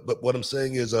 Yeah. But what I'm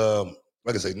saying is,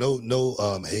 like I say, no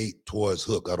hate towards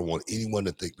Hook. I don't want anyone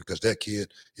to think, because that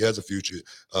kid, he has a future.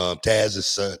 Taz's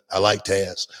son, I like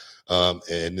Taz,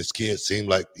 and this kid seemed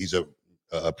like he's a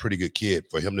pretty good kid.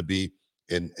 For him to be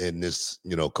in this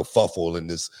kerfuffle, in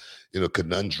this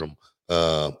conundrum,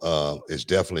 is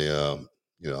definitely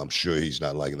I'm sure he's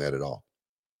not liking that at all.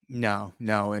 No,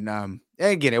 and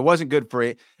again, it wasn't good for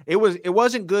it. It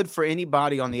wasn't good for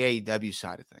anybody on the AEW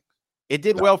side of things. It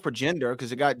did well for Jinder,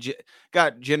 because it got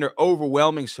Jinder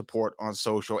overwhelming support on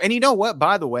social. And you know what?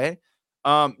 By the way,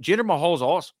 Jinder Mahal's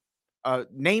awesome.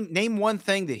 Name one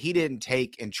thing that he didn't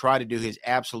take and try to do his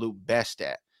absolute best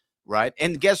at, right?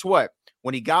 And guess what?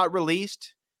 When he got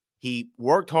released, he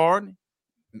worked hard,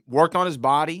 worked on his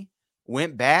body,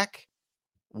 went back,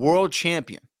 world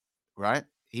champion, right?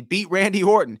 He beat Randy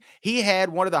Orton. He had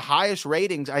one of the highest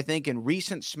ratings, I think, in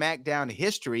recent SmackDown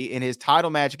history in his title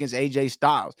match against AJ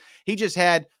Styles. He just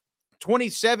had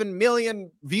 27 million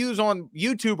views on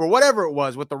YouTube or whatever it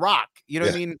was with The Rock. You know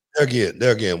what I mean?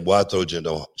 There again, why throw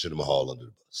Jinder Mahal under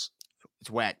the bus?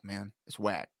 It's whack, man. It's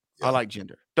whack. Yeah. I like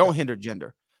Jinder. Don't hinder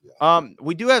Jinder. Yeah.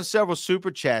 We do have several super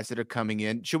chats that are coming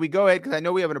in. Should we go ahead? Because I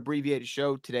know we have an abbreviated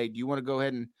show today. Do you want to go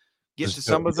ahead and get to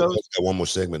some of those? Got one more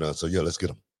segment on, so yeah, let's get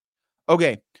them.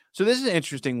 Okay. So this is an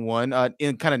interesting one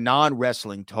in kind of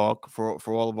non-wrestling talk for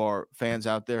all of our fans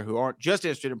out there who aren't just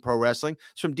interested in pro wrestling.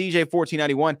 It's from DJ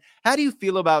 1491. How do you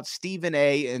feel about Stephen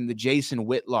A. and the Jason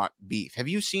Whitlock beef? Have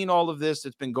you seen all of this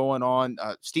that's been going on?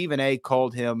 Stephen A.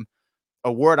 called him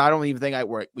a word I don't even think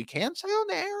we can say on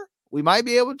the air. We might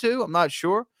be able to. I'm not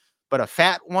sure. But a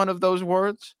fat one of those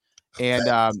words. And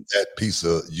that piece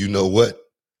of you know what?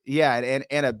 Yeah,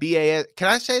 and a BAS. Can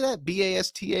I say that?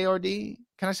 BASTARD?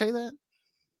 Can I say that?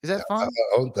 Is that fine?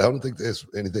 I don't think there's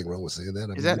anything wrong with saying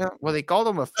that. Is that well? They called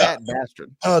him a fat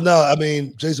bastard. Oh no, I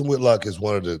mean Jason Whitlock is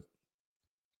one of the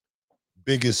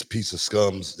biggest piece of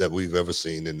scums that we've ever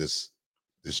seen in this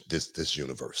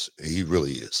universe. He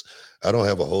really is. I don't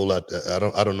have a whole lot. I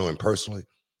don't know him personally,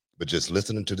 but just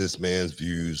listening to this man's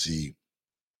views, he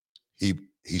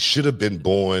should have been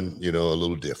born, a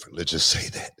little different. Let's just say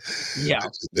that. Yeah.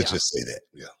 Let's just say that.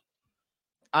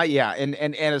 Yeah. Yeah.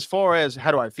 And as far as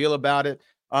how do I feel about it?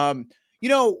 I'm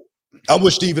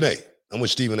with Stephen A.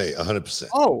 100%.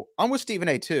 Oh, I'm with Stephen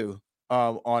A. too,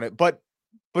 on it. But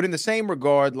in the same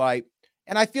regard,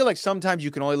 and I feel like sometimes you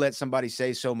can only let somebody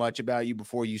say so much about you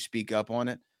before you speak up on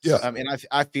it. Yeah. And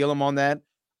I feel him on that.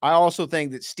 I also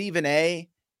think that Stephen A.,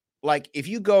 if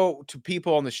you go to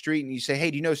people on the street and you say,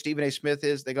 hey, do you know who Stephen A. Smith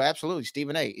is? They go, absolutely,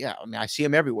 Stephen A. Yeah. I mean, I see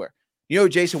him everywhere. You know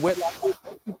Jason Whitlock?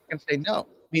 People can say no.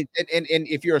 I mean, and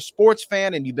if you're a sports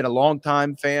fan and you've been a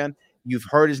long-time fan, you've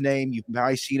heard his name, you've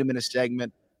probably seen him in a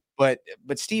segment. But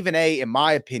Stephen A., in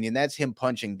my opinion, that's him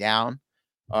punching down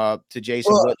to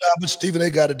Jason Whitlock. But Stephen A.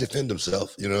 got to defend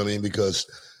himself, you know what I mean? Because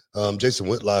Jason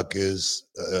Whitlock is,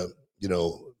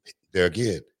 there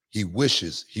again, he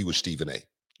wishes he was Stephen A.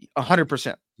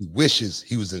 100%. He wishes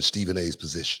he was in Stephen A.'s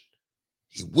position.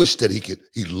 He wished that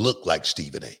he looked like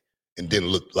Stephen A. and didn't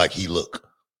look like he looked,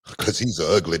 because he's an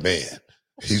ugly man.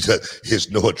 He's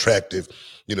no attractive,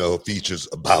 features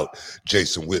about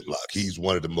Jason Whitlock. He's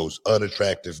one of the most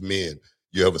unattractive men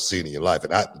you ever seen in your life.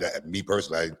 And me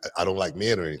personally, I don't like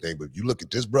men or anything, but you look at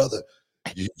this brother,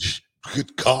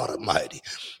 good God Almighty,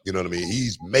 you know what I mean?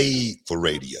 He's made for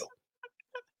radio.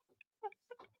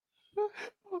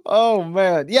 Oh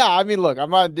man, yeah. I mean, look, I'm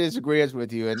not disagreeing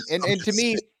with you, and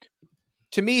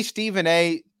to me, Stephen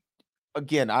A.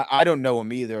 Again, I don't know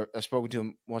him either. I've spoken to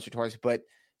him once or twice, but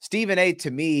Stephen A.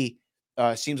 to me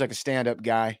seems like a stand-up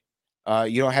guy.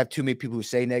 You don't have too many people who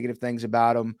say negative things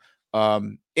about him.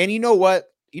 And you know what?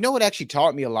 You know what actually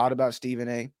taught me a lot about Stephen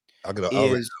A. Go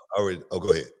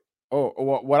ahead.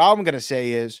 What I'm gonna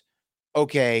say is,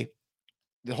 okay,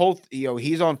 the whole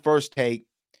he's on First Take.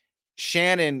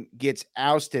 Shannon gets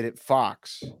ousted at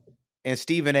Fox, and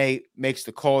Stephen A. makes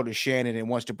the call to Shannon and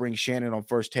wants to bring Shannon on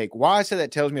First Take. Why I say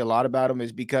that tells me a lot about him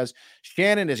is because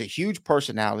Shannon is a huge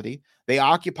personality. They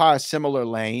occupy a similar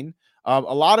lane. A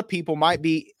lot of people might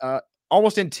be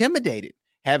almost intimidated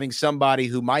having somebody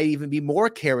who might even be more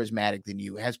charismatic than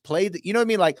you, has played, you know what I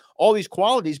mean? Like all these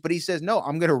qualities, but he says, no,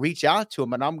 I'm going to reach out to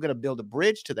him and I'm going to build a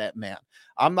bridge to that man.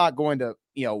 I'm not going to,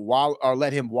 or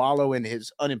let him wallow in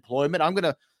his unemployment. I'm going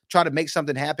to try to make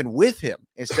something happen with him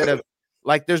instead of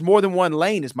there's more than one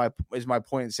lane is my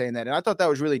point in saying that. And I thought that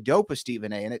was really dope of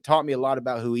Stephen A. And it taught me a lot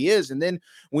about who he is. And then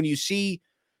when you see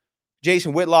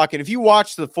Jason Whitlock, and if you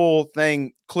watch the full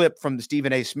thing clip from the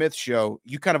Stephen A. Smith show,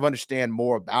 you kind of understand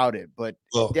more about it, but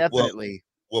definitely.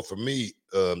 Well, for me,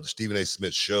 the Stephen A.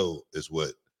 Smith show is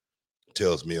what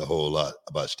tells me a whole lot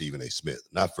about Stephen A. Smith,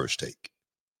 not First Take.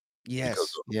 Yes.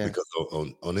 Because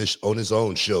on his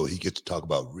own show, he gets to talk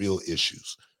about real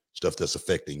issues, stuff that's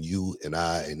affecting you and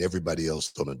I and everybody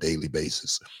else on a daily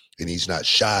basis. And he's not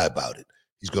shy about it.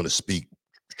 He's going to speak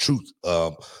truth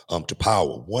to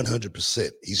power 100%.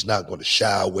 He's not going to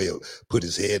shy away or put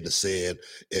his head in the sand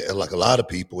and like a lot of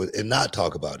people and not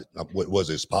talk about it. Was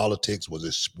it politics? Was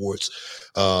it sports?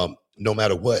 No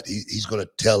matter what, he's going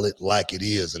to tell it like it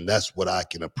is. And that's what I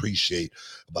can appreciate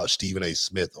about Stephen A.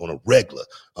 Smith on a regular.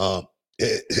 And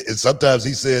sometimes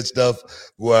he said stuff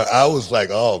where I was like,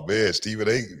 oh man, Stephen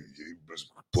A.,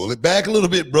 pull it back a little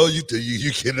bit, bro. You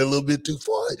getting a little bit too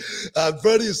far in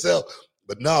front of yourself.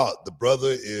 But no, the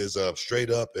brother is straight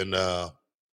up, and I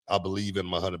believe in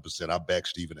him 100%. I back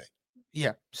Stephen A.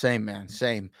 Yeah, same, man.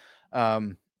 Same,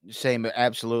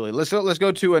 absolutely. Let's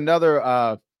go to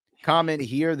another comment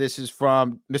here. This is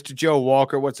from Mr. Joe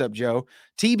Walker. What's up, Joe?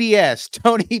 TBS,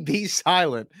 Tony be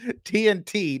silent.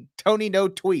 TNT, Tony no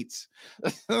tweets.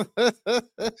 That's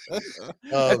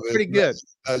pretty good.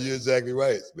 You're exactly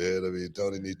right, man. I mean,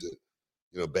 Tony need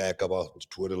to, back up off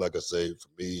Twitter. Like I say, for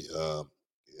me,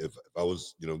 if I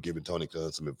was, giving Tony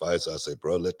Khan some advice, I'd say,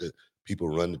 bro, let the people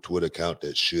run the Twitter account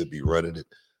that should be running it.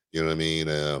 You know what I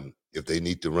mean? If they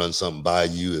need to run something by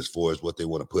you as far as what they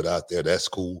want to put out there, that's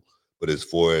cool. But as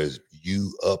far as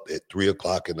you up at 3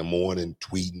 o'clock in the morning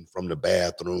tweeting from the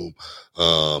bathroom,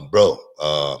 bro,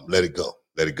 let it go.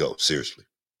 Let it go. Seriously.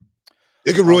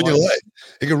 It can ruin your life.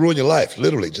 It can ruin your life.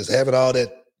 Literally, just having all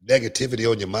that negativity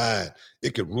on your mind,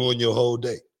 it could ruin your whole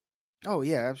day. Oh,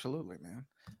 yeah, absolutely, man.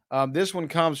 This one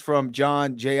comes from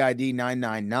John JID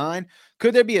 999.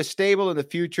 Could there be a stable in the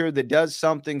future that does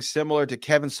something similar to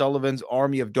Kevin Sullivan's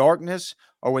Army of Darkness,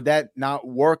 or would that not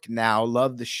work now?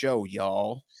 Love the show,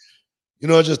 y'all. You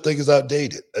know, I just think it's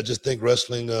outdated. I just think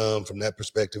wrestling from that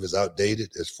perspective is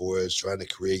outdated as far as trying to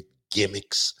create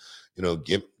gimmicks.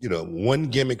 One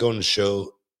gimmick on the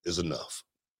show is enough.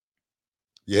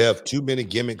 You have too many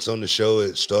gimmicks on the show,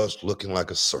 it starts looking like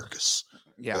a circus.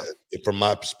 Yeah. From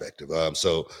my perspective.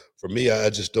 So for me, I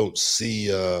just don't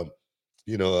see, a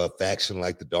faction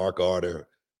like the Dark Order,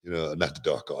 not the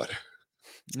Dark Order.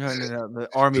 No, the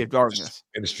Army of Darkness.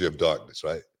 Ministry of Darkness,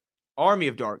 right? Army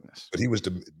of Darkness. But he was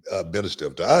the minister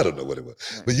of Darkness. I don't know what it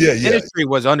was. But yeah. Ministry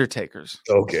was Undertaker's.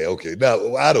 Okay.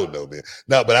 Now, I don't know, man.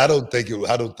 No, but I don't think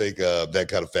that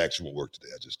kind of faction will work today.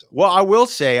 I just don't. Well, I will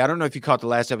say, I don't know if you caught the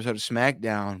last episode of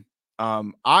SmackDown.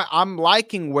 I'm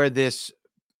liking where this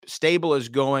stable is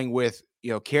going with,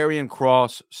 Karrion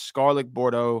Kross, Scarlett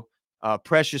Bordeaux,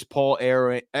 Precious Paul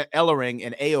Ellering,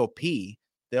 and AOP.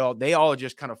 They all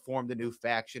just kind of formed a new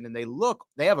faction, and they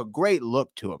have a great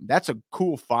look to them. That's a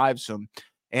cool fivesome.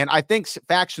 And I think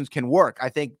factions can work. I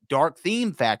think dark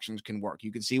theme factions can work.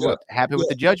 You can see what happened with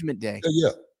the Judgment Day.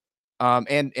 Yeah.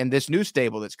 And this new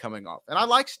stable that's coming off. And I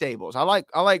like stables. I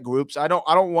like groups. I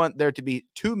don't want there to be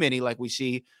too many like we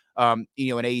see in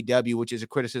AEW, which is a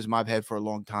criticism I've had for a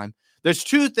long time. There's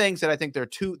two things that I think there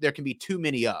can be too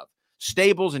many of: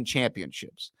 stables and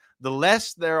championships. The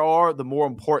less there are, the more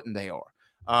important they are.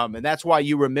 And that's why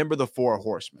you remember the Four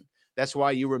Horsemen. That's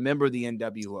why you remember the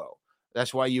NWO.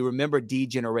 That's why you remember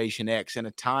D-Generation X in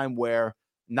a time where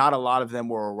not a lot of them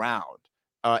were around.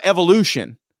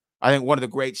 Evolution, I think, one of the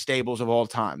great stables of all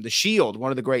time. The Shield,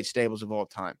 one of the great stables of all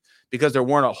time, because there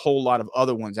weren't a whole lot of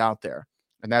other ones out there.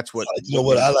 And that's what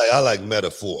I like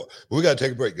metaphor. We got to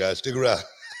take a break, guys. Stick around.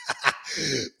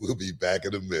 We'll be back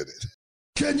in a minute.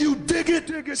 Can you dig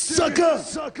it, sucker?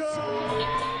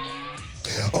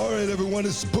 All right, everyone,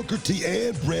 it's Booker T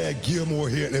and Brad Gilmore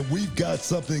here, and we've got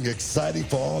something exciting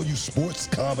for all you sports,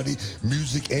 comedy,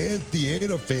 music, and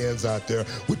theater fans out there.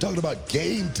 We're talking about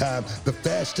Game Time, the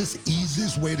fastest,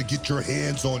 easiest way to get your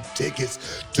hands on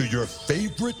tickets to your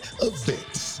favorite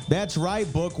events. That's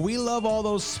right, Book. We love all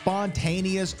those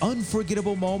spontaneous,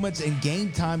 unforgettable moments, and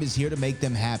Game Time is here to make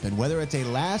them happen. Whether it's a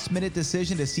last-minute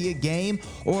decision to see a game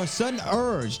or a sudden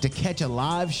urge to catch a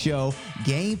live show,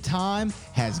 Game Time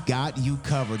has got you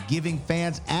covered, giving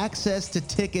fans access to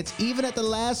tickets even at the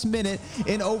last minute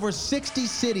in over 60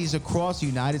 cities across the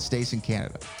United States and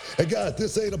Canada. Hey guys,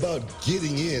 this ain't about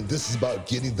getting in. This is about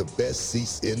getting the best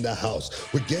seats in the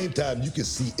house. With Game Time, you can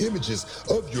see images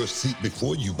of your seat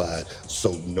before you buy it.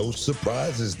 So no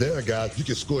surprises there, guys. You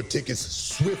can score tickets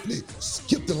swiftly.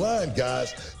 Skip the line,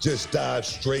 guys. Just dive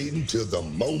straight into the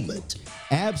moment.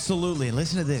 Absolutely. And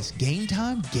listen to this. Game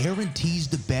Time guarantees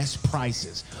the best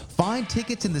prices. Find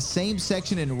tickets in the same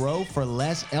section and row for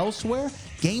less elsewhere.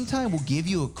 Game Time will give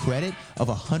you a credit of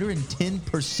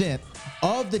 110%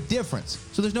 of the difference.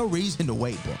 So there's no reason to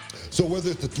wait, Book. So whether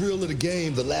it's the thrill of the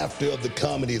game, the laughter of the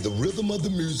comedy, the rhythm of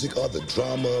the music, or the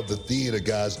drama of the theater,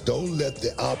 guys, don't let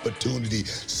the opportunity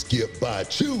skip by.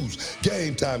 Choose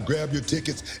Game Time. Grab your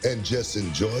tickets and just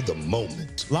enjoy the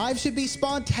moment. Live should be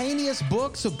spontaneous,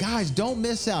 Book. So guys, don't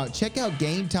miss out. Check out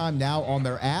Game Time now on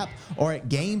their app or at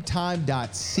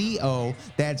gametime.co.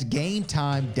 That's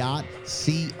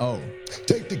gametime.co.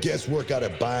 Take the guesswork out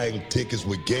of buying tickets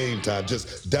with Game Time.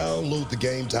 Just download the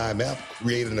Game Time app,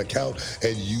 create an account,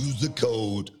 and use the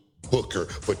code BOOKER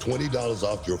for $20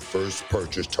 off your first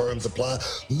purchase. Terms apply.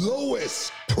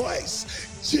 Lowest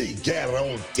price. Gee,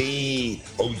 guarantee.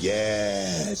 Oh,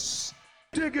 yes.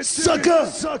 Sucker!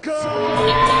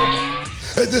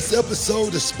 And this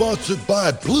episode is sponsored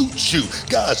by Blue Chew.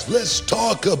 Guys, let's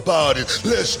talk about it.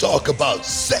 Let's talk about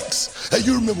sex. Hey,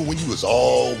 you remember when you was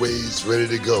always ready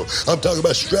to go? I'm talking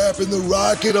about strapping the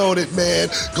rocket on it, man.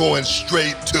 Going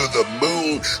straight to the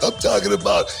moon. I'm talking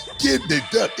about getting it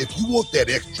done. If you want that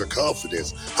extra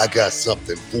confidence, I got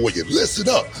something for you. Listen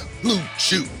up.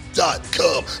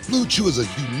 BlueChew.com. Blue Chew is a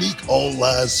unique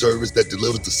online service that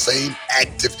delivers the same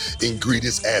active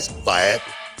ingredients as Viagra,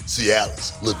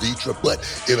 Cialis, Levitra, but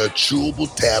in a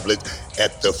chewable tablet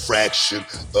at the fraction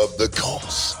of the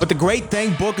cost. But the great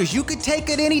thing, Book, is you can take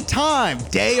it any time,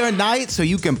 day or night, so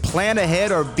you can plan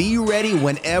ahead or be ready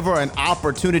whenever an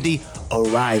opportunity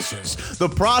arises. The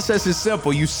process is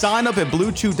simple. You sign up at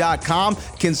BlueChew.com,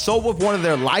 consult with one of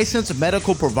their licensed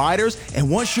medical providers, and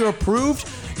once you're approved,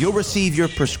 you'll receive your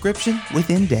prescription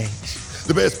within days.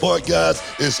 The best part, guys,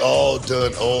 it's all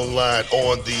done online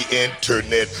on the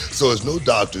internet. So there's no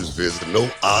doctor's visit, no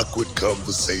awkward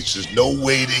conversations, no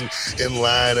waiting in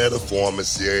line at a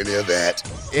pharmacy or any of that.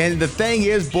 And the thing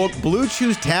is, Book, Blue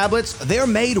Chew's tablets, they're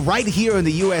made right here in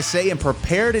the USA and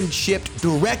prepared and shipped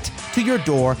direct to your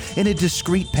door in a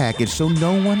discreet package, so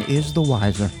no one is the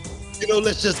wiser.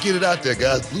 Let's just get it out there,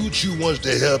 guys. Blue Chew wants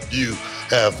to help you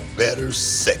have better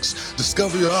sex.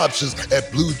 Discover your options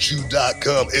at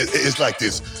BlueChew.com. It's like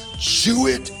this. Chew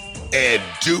it and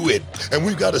do it. And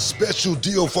we've got a special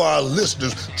deal for our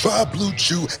listeners. Try Blue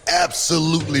Chew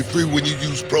absolutely free when you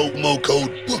use promo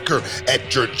code Booker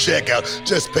at your checkout.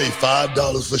 Just pay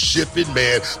 $5 for shipping,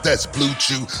 man. That's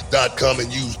BlueChew.com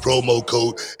and use promo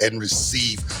code and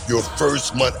receive your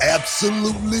first month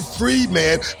absolutely free,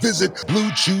 man. Visit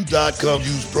BlueChew.com.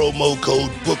 Use promo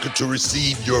code Booker to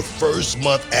receive your first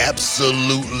month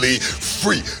absolutely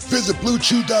free. Visit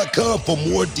BlueChew.com for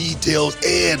more details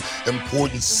and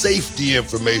important safety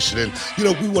information. And,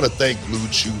 we want to thank Blue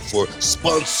Chew for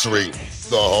sponsoring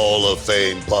the Hall of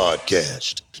Fame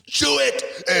podcast. Chew it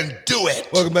and do it.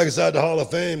 Welcome back inside the Hall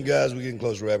of Fame, guys. We're getting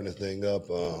close to wrapping this thing up.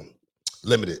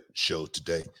 Limited show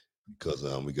today because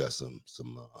we got some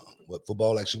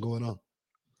football action going on.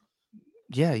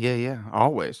 Yeah.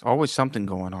 Always something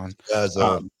going on. Guys,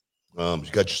 you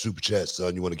got your super chat,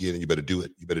 son. You want to get in, you better do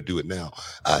it. You better do it now.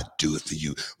 I do it for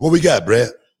you. What we got, Brad?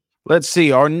 Let's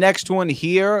see. Our next one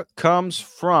here comes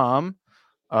from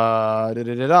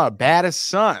Baddest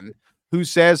Son, who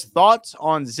says thoughts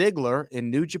on Ziggler in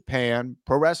New Japan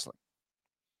Pro Wrestling.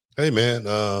 Hey, man.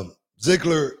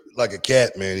 Ziggler, like a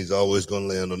cat, man, he's always going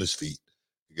to land on his feet.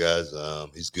 You guys,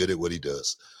 he's good at what he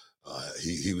does.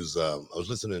 He was. I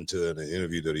was listening to an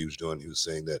interview that he was doing. He was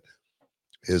saying that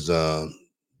his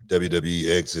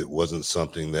WWE exit wasn't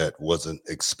something that wasn't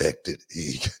expected.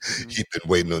 He'd been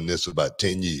waiting on this for about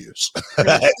 10 years.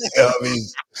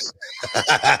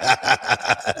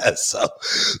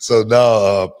 So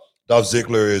now Dolph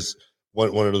Ziggler is one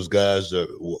of those guys that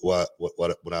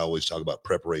when I always talk about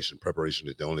preparation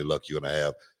is the only luck you're going to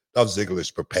have. Dolph Ziggler is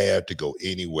prepared to go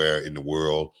anywhere in the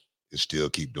world and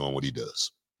still keep doing what he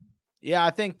does. Yeah,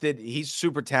 I think that he's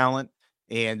super talent,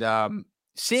 and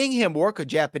seeing him work a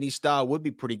Japanese style would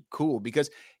be pretty cool because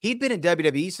he'd been in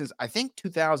WWE since, I think,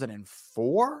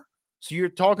 2004. So you're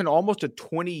talking almost a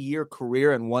 20-year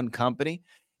career in one company.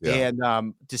 Yeah.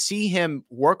 And to see him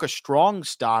work a strong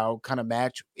style kind of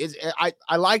match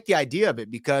I like the idea of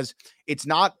it because it's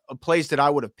not a place that I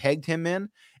would have pegged him in.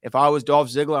 If I was Dolph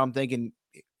Ziggler, I'm thinking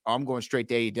I'm going straight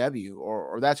to AEW,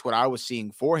 or that's what I was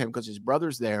seeing for him because his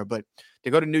brother's there. But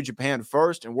to go to New Japan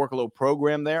first and work a little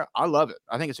program there, I love it.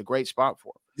 I think it's a great spot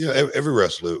for him. Yeah, every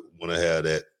wrestler want to have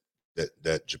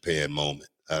that Japan moment.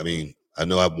 I mean, I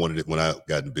know I wanted it when I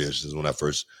got in business. When I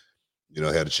first,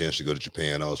 had a chance to go to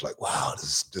Japan, I was like, wow,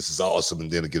 this is awesome. And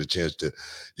then to get a chance to,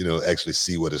 actually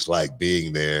see what it's like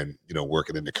being there and,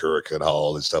 working in the Kurikan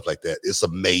Hall and stuff like that. It's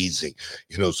amazing.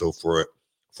 So for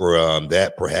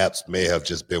that perhaps may have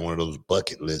just been one of those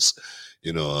bucket list,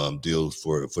 deals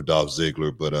for Dolph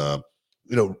Ziggler. But,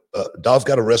 Dolph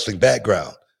got a wrestling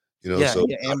background, so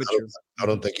amateur. I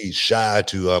don't think he's shy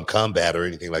to combat or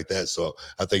anything like that. So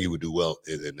I think he would do well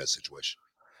in that situation.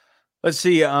 Let's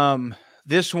see.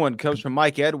 This one comes from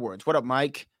Mike Edwards. What up,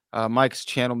 Mike? Mike's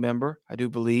channel member, I do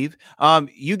believe.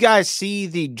 You guys see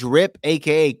the drip,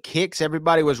 aka kicks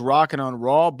everybody was rocking on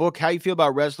Raw. Book, how you feel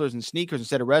about wrestlers and sneakers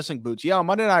instead of wrestling boots? Yeah, on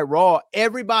Monday Night Raw,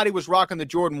 everybody was rocking the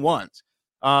Jordan 1s.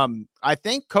 I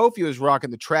think Kofi was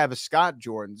rocking the Travis Scott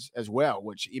Jordans as well,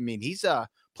 which, he's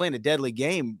playing a deadly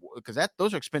game because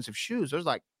those are expensive shoes. There's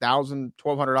like $1,000,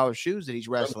 $1,200 shoes that he's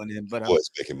wrestling in. But boys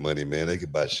making money, man. They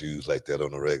can buy shoes like that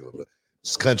on the regular. But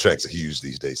contracts are huge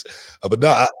these days. But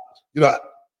no,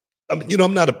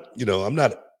 I'm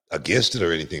not against it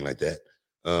or anything like that.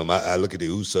 I look at the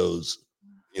Usos,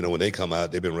 when they come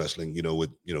out, they've been wrestling,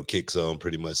 with, kicks on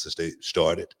pretty much since they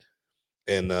started.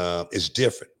 And it's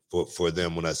different for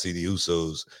them when I see the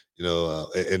Usos,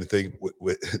 and the thing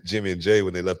with Jimmy and Jay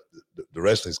when they left the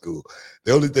wrestling school.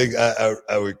 The only thing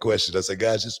I would question, I said,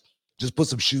 guys, just put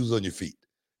some shoes on your feet.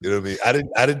 You know what I mean?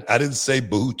 I didn't say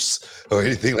boots or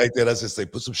anything like that. I just say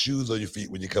put some shoes on your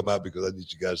feet when you come out because I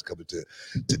need you guys to come into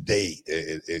today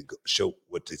and show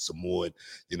what the Samoan,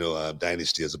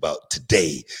 dynasty is about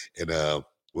today. And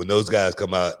when those guys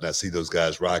come out and I see those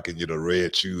guys rocking,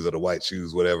 red shoes or the white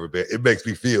shoes, whatever, it makes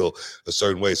me feel a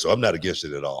certain way. So I'm not against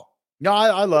it at all. No,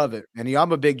 I love it. And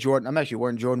I'm a big Jordan. I'm actually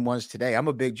wearing Jordan 1s today. I'm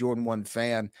a big Jordan 1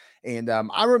 fan. And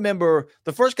I remember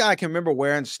the first guy I can remember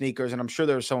wearing sneakers, and I'm sure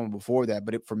there was someone before that,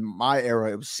 but from my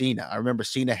era, it was Cena. I remember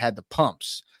Cena had the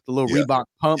pumps, the little Reebok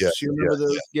pumps. You remember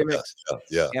those gimmicks?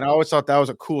 Yeah. And I always thought that was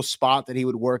a cool spot that he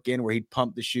would work in where he'd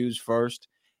pump the shoes first.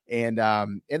 And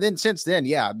then since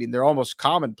then, I mean, they're almost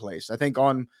commonplace. I think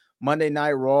on Monday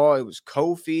Night Raw, it was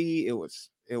Kofi. It was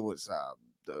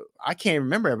I can't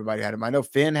remember everybody had him. I know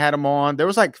Finn had him on. There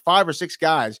was like 5 or 6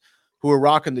 guys who were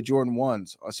rocking the Jordan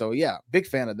 1s. So big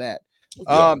fan of that.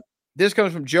 This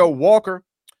comes from Joe Walker.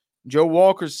 Joe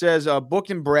Walker says, Book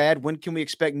and Brad, when can we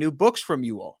expect new books from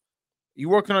you all? You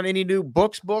working on any new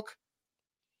books, Book?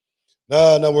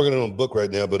 No, not working on a book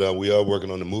right now, but we are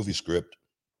working on the movie script.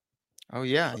 Oh,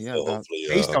 yeah. So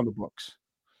based on the books.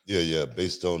 Yeah.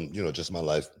 Based on, just my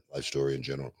life story in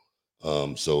general.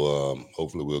 So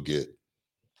hopefully we'll get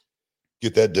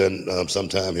that done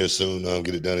sometime here soon.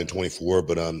 Get it done in 2024.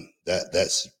 But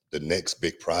that's the next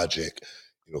big project,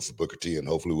 for Booker T, and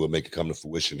hopefully we'll make it come to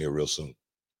fruition here real soon.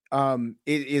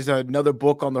 Is another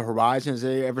book on the horizon? Is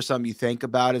there ever something you think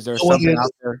about? Is there something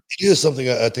out there? It is something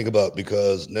I think about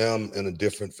because now I'm in a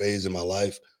different phase in my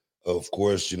life. Of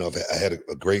course, I had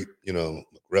a great,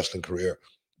 wrestling career,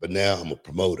 but now I'm a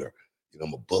promoter.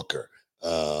 I'm a booker.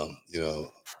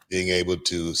 Being able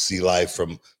to see life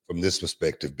from this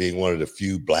perspective, being one of the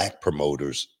few Black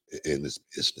promoters in this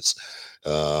business,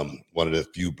 one of the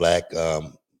few Black,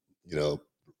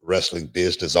 wrestling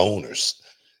business owners,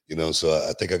 so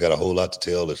I think I got a whole lot to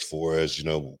tell as far as,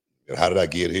 how did I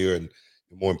get here? And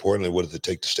more importantly, what does it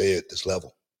take to stay at this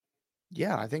level?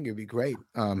 Yeah, I think it'd be great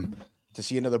to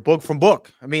see another book from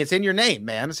Book. I mean, it's in your name,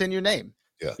 man. It's in your name.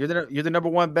 Yeah. You're the number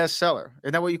 1 bestseller.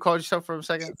 Isn't that what you called yourself for a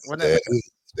second? That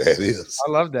is.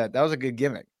 I love that. That was a good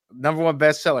gimmick. Number 1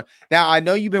 bestseller. Now, I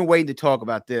know you've been waiting to talk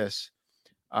about this.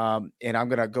 And I'm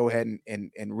going to go ahead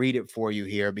and read it for you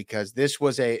here because this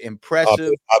was a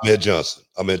impressive. Ahmed Johnson.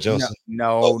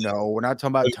 No, we're not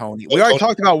talking about Tony. We already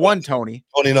talked about one Tony.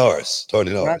 Tony Norris. We're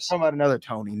not talking about another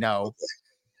Tony. No.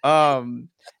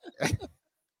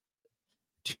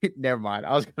 Dude, never mind.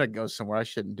 I was going to go somewhere. I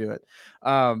shouldn't do it.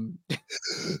 I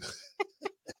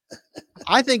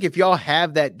think if y'all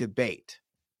have that debate,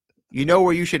 you know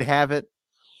where you should have it?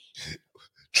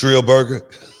 Trio Burger?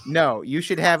 No, you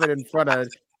should have it in front of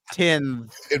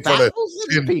 10,000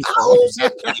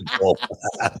 people.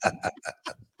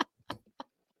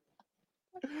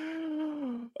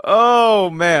 Oh,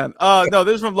 man. No,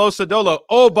 this is from Los Sadolo.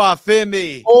 Oba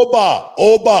Femi.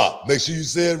 Oba. Make sure you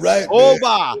say it right,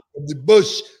 Oba. From the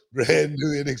Bush, brand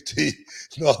new NXT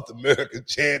North American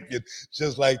champion.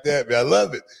 Just like that, man. I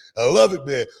love it,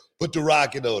 man. Put the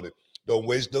rocket on it. Don't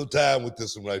waste no time with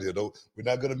this one right here. We're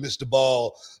not going to miss the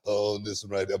ball on this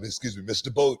one right here. Miss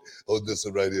the boat on this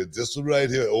one right here. This one right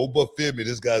here, Oba Femi.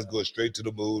 This guy's going straight to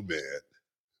the moon, man.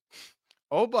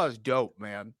 Oba's dope,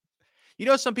 man.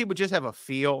 Some people just have a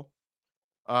feel.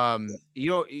 You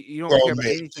don't care about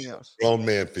anything else. Grown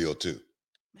man feel too.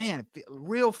 Man,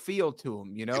 real feel to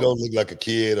him. You don't look like a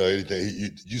kid or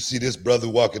anything. You see this brother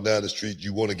walking down the street,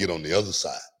 you want to get on the other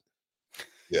side.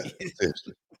 Yeah,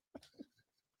 seriously.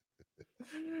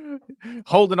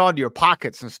 Holding on to your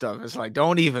pockets and stuff. It's like,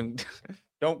 don't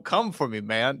come for me,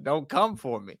 man. Don't come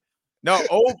for me. No,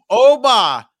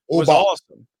 Oba was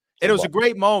awesome. And it was a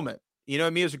great moment. You know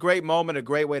what I mean? It was a great moment, a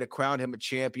great way to crown him a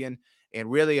champion.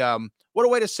 And really, what a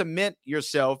way to cement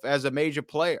yourself as a major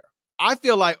player. I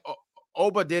feel like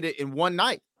Oba did it in one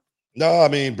night. No, I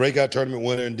mean, breakout tournament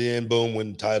winner and then boom,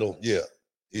 win the title. Yeah.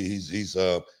 He's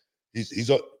on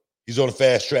a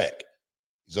fast track.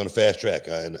 He's on a fast track,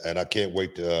 and I can't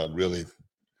wait to really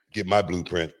get my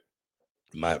blueprint,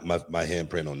 my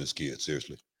handprint on this kid.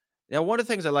 Seriously. Now, one of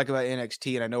the things I like about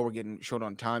NXT, and I know we're getting short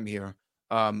on time here,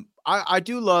 I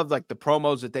do love like the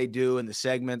promos that they do and the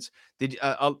segments.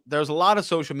 There's a lot of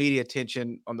social media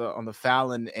attention on the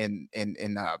Fallon and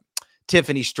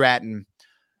Tiffany Stratton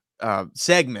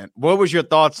segment. What was your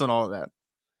thoughts on all of that?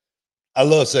 I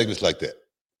love segments like that.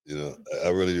 I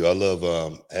really do. I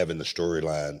love having the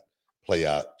storyline play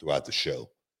out throughout the show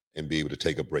and be able to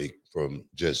take a break from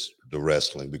just the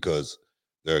wrestling, because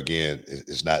there again,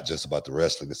 it's not just about the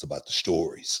wrestling, it's about the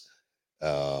stories. We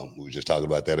were just talking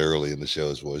about that early in the show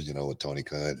as well as, with Tony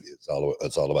Khan. It's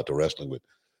all about the wrestling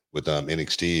with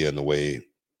NXT, and the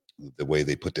way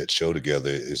they put that show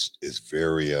together is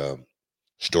very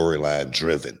storyline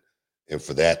driven. And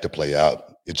for that to play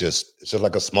out, it's just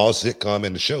like a small sitcom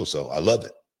in the show. So I love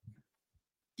it.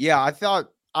 Yeah,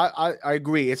 I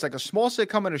agree. It's like a small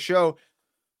sitcom in a show,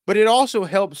 but it also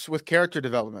helps with character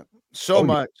development so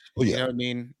much. Oh, yeah. You know what I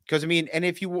mean? Because and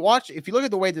if you look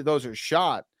at the way that those are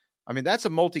shot, I mean, that's a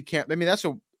multi-cam. I mean, that's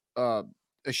a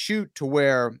shoot to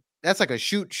where that's like a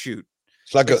shoot.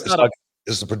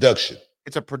 It's a production.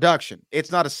 It's a production.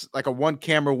 It's not like a one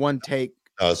camera, one take.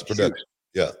 No, it's a production. Shoot.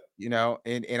 Yeah. You know,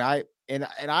 and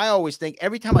I always think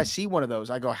every time I see one of those,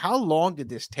 I go, how long did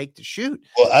this take to shoot?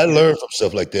 Well, I learned from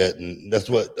stuff like that, and that's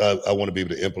what I want to be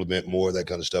able to implement more of that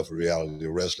kind of stuff for reality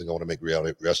wrestling. I want to make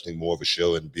reality wrestling more of a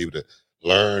show and be able to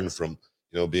learn from,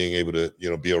 being able to,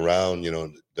 be around,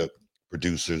 the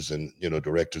producers and,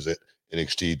 directors at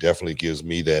NXT definitely gives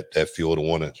me that feel to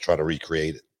want to try to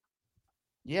recreate it.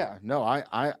 Yeah, no,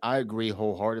 I agree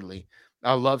wholeheartedly.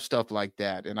 I love stuff like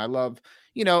that. And I love,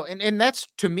 and that's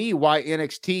to me why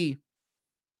NXT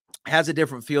has a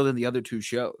different feel than the other two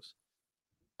shows.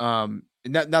 Not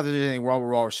that there's anything wrong with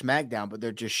Raw or SmackDown, but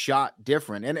they're just shot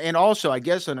different. And also, I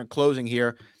guess in a closing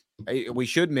here, we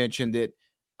should mention that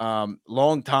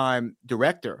longtime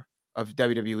director of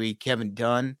WWE, Kevin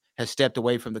Dunn, has stepped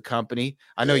away from the company.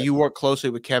 I know you worked closely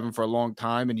with Kevin for a long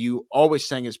time, and you always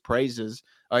sang his praises.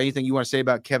 Anything you want to say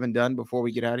about Kevin Dunn before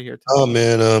we get out of here? Oh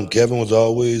man, Kevin was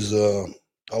always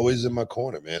in my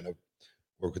corner, man. I've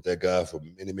worked with that guy for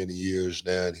many, many years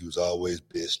now, and he was always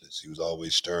business. He was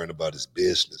always stern about his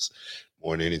business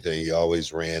more than anything. He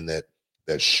always ran that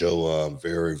show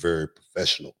very, very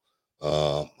professional.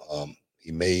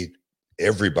 He made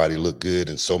everybody look good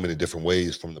in so many different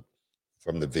ways from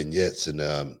the vignettes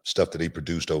and stuff that he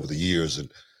produced over the years. And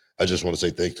I just want to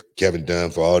say thanks to Kevin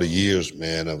Dunn for all the years,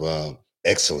 man, of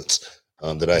excellence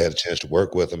that I had a chance to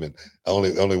work with him. And I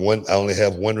only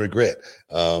have one regret.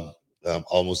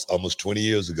 Almost 20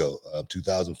 years ago,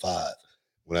 2005,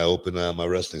 when I opened my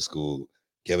wrestling school,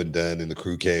 Kevin Dunn and the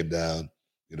crew came down,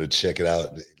 to check it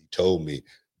out. And he told me,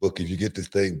 "Look, if you get this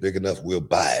thing big enough, we'll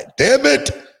buy it." Damn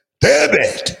it!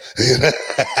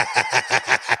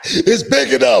 It's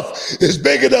big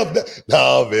enough.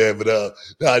 No, man, but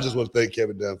I just want to thank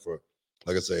Kevin Dunn for,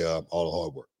 like I say, all the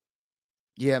hard work.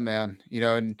 Yeah, man.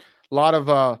 And a lot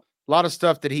of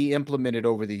stuff that he implemented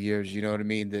over the years, you know what I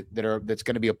mean, that's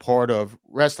going to be a part of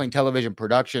wrestling television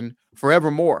production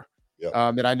forevermore. Yep.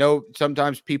 And I know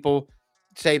sometimes people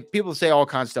say all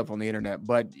kinds of stuff on the internet,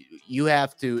 but you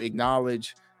have to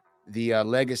acknowledge the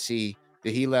legacy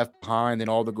that he left behind and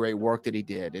all the great work that he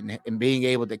did, and being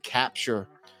able to capture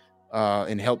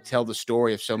and help tell the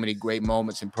story of so many great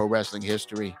moments in pro wrestling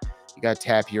history. You got to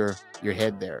tap your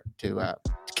head there to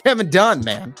Kevin Dunn,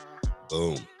 man.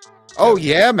 Boom. Oh,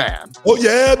 yeah, man. Oh,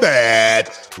 yeah, man.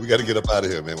 We got to get up out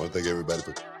of here, man. I want to thank everybody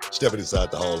for stepping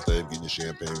inside the Hall of Fame, getting your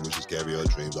champagne, wishes, caviar,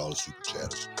 dreams, all the super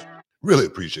chatters. Really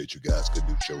appreciate you guys. Couldn't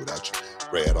do the show without you.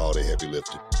 Brad, all the heavy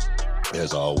lifting,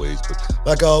 as always. But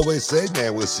like I always say,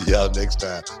 man, we'll see y'all next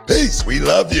time. Peace. We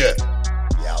love you.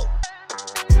 We out.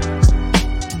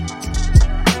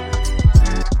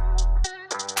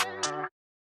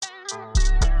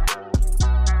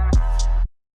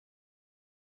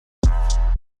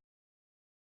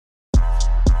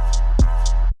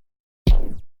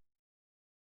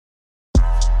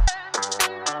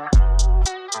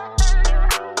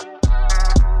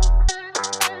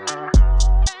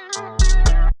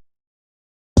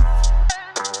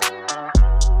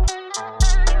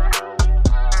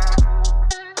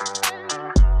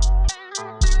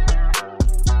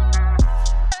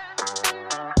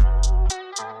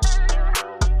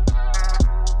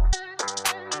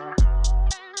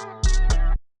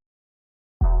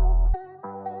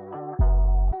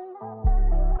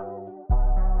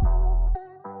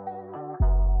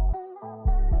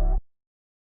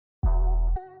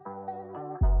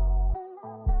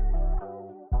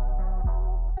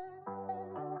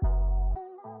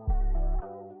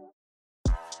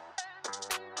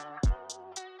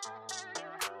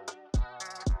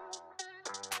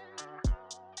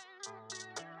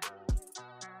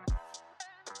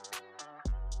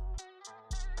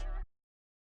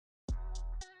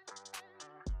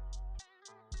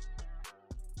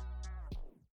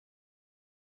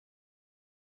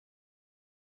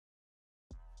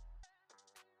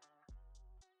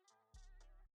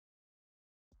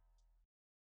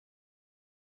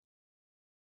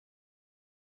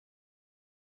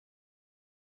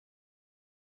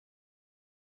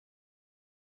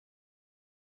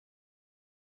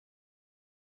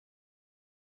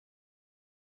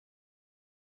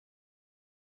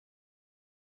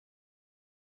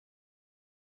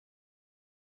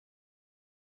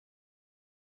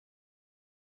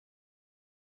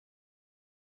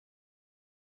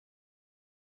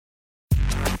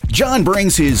 John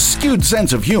brings his skewed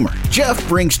sense of humor. Jeff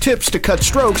brings tips to cut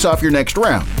strokes off your next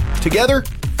round. Together,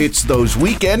 It's those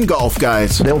weekend golf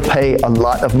guys. They'll pay a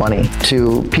lot of money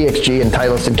to PXG and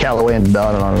Titleist and Callaway and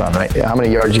on and on and on, right? How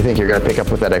many yards do you think you're going to pick up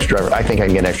with that extra driver? I think I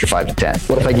can get an extra 5 to 10.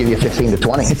 What if I give you 15 to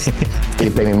 20? Can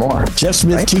you pay me more? Jeff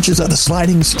Smith teaches on a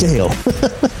sliding scale.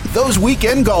 Those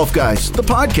Weekend Golf Guys, the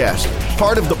podcast,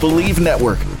 part of the Believe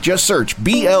Network. Just search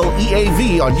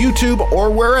BLEAV on YouTube or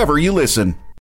wherever you listen.